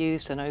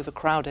overused and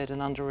overcrowded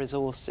and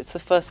under-resourced, it's the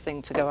first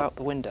thing to go out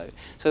the window.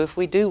 So if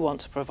we do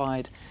want to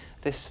provide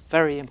this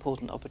very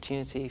important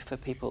opportunity for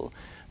people,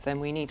 then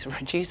we need to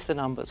reduce the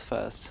numbers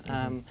first.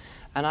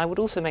 And I would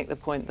also make the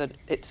point that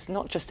it's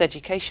not just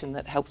education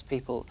that helps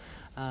people,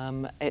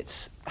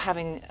 it's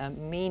having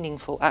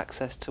meaningful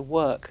access to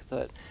work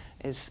that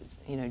is,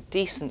 you know,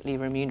 decently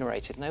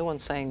remunerated. No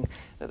one's saying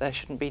that there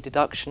shouldn't be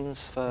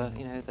deductions for,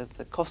 you know,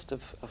 the cost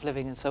of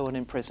living and so on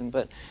in prison.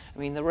 But I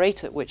mean, the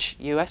rate at which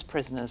US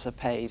prisoners are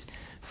paid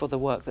for the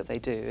work that they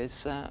do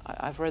is,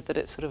 I've read that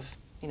it's sort of,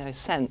 you know,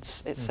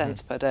 cents. It's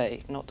cents per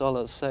day, not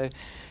dollars. So,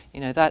 you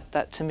know,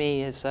 that to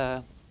me is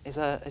a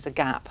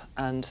gap,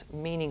 and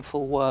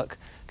meaningful work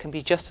can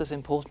be just as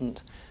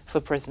important for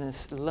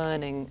prisoners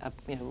learning,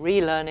 you know,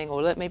 relearning,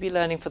 or maybe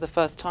learning for the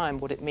first time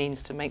what it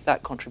means to make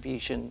that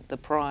contribution, the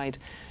pride,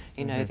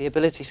 you know, the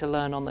ability to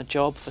learn on the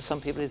job for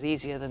some people is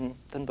easier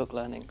than book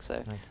learning.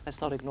 So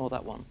let's not ignore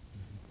that one.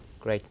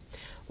 Great.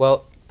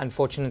 Well,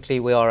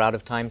 unfortunately, we are out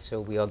of time, so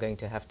we are going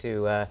to have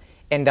to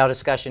end our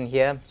discussion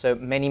here. So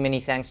many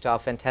thanks to our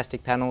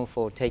fantastic panel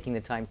for taking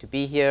the time to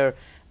be here,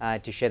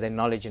 to share their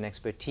knowledge and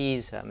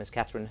expertise, Ms.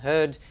 Catherine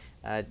Hurd,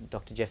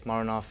 Dr. Jeff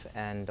Moronoff,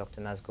 and Dr.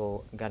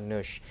 Nazgul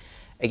Ghanoush.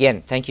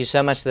 Again, thank you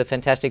so much to the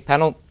fantastic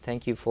panel.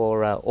 Thank you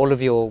for all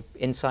of your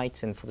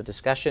insights and for the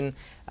discussion.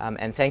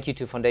 And thank you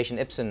to Foundation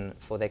Ipsen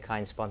for their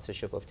kind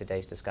sponsorship of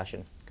today's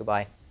discussion.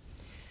 Goodbye.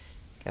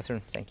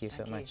 Catherine, thank you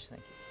so much.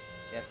 Thank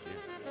you.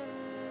 Jeff.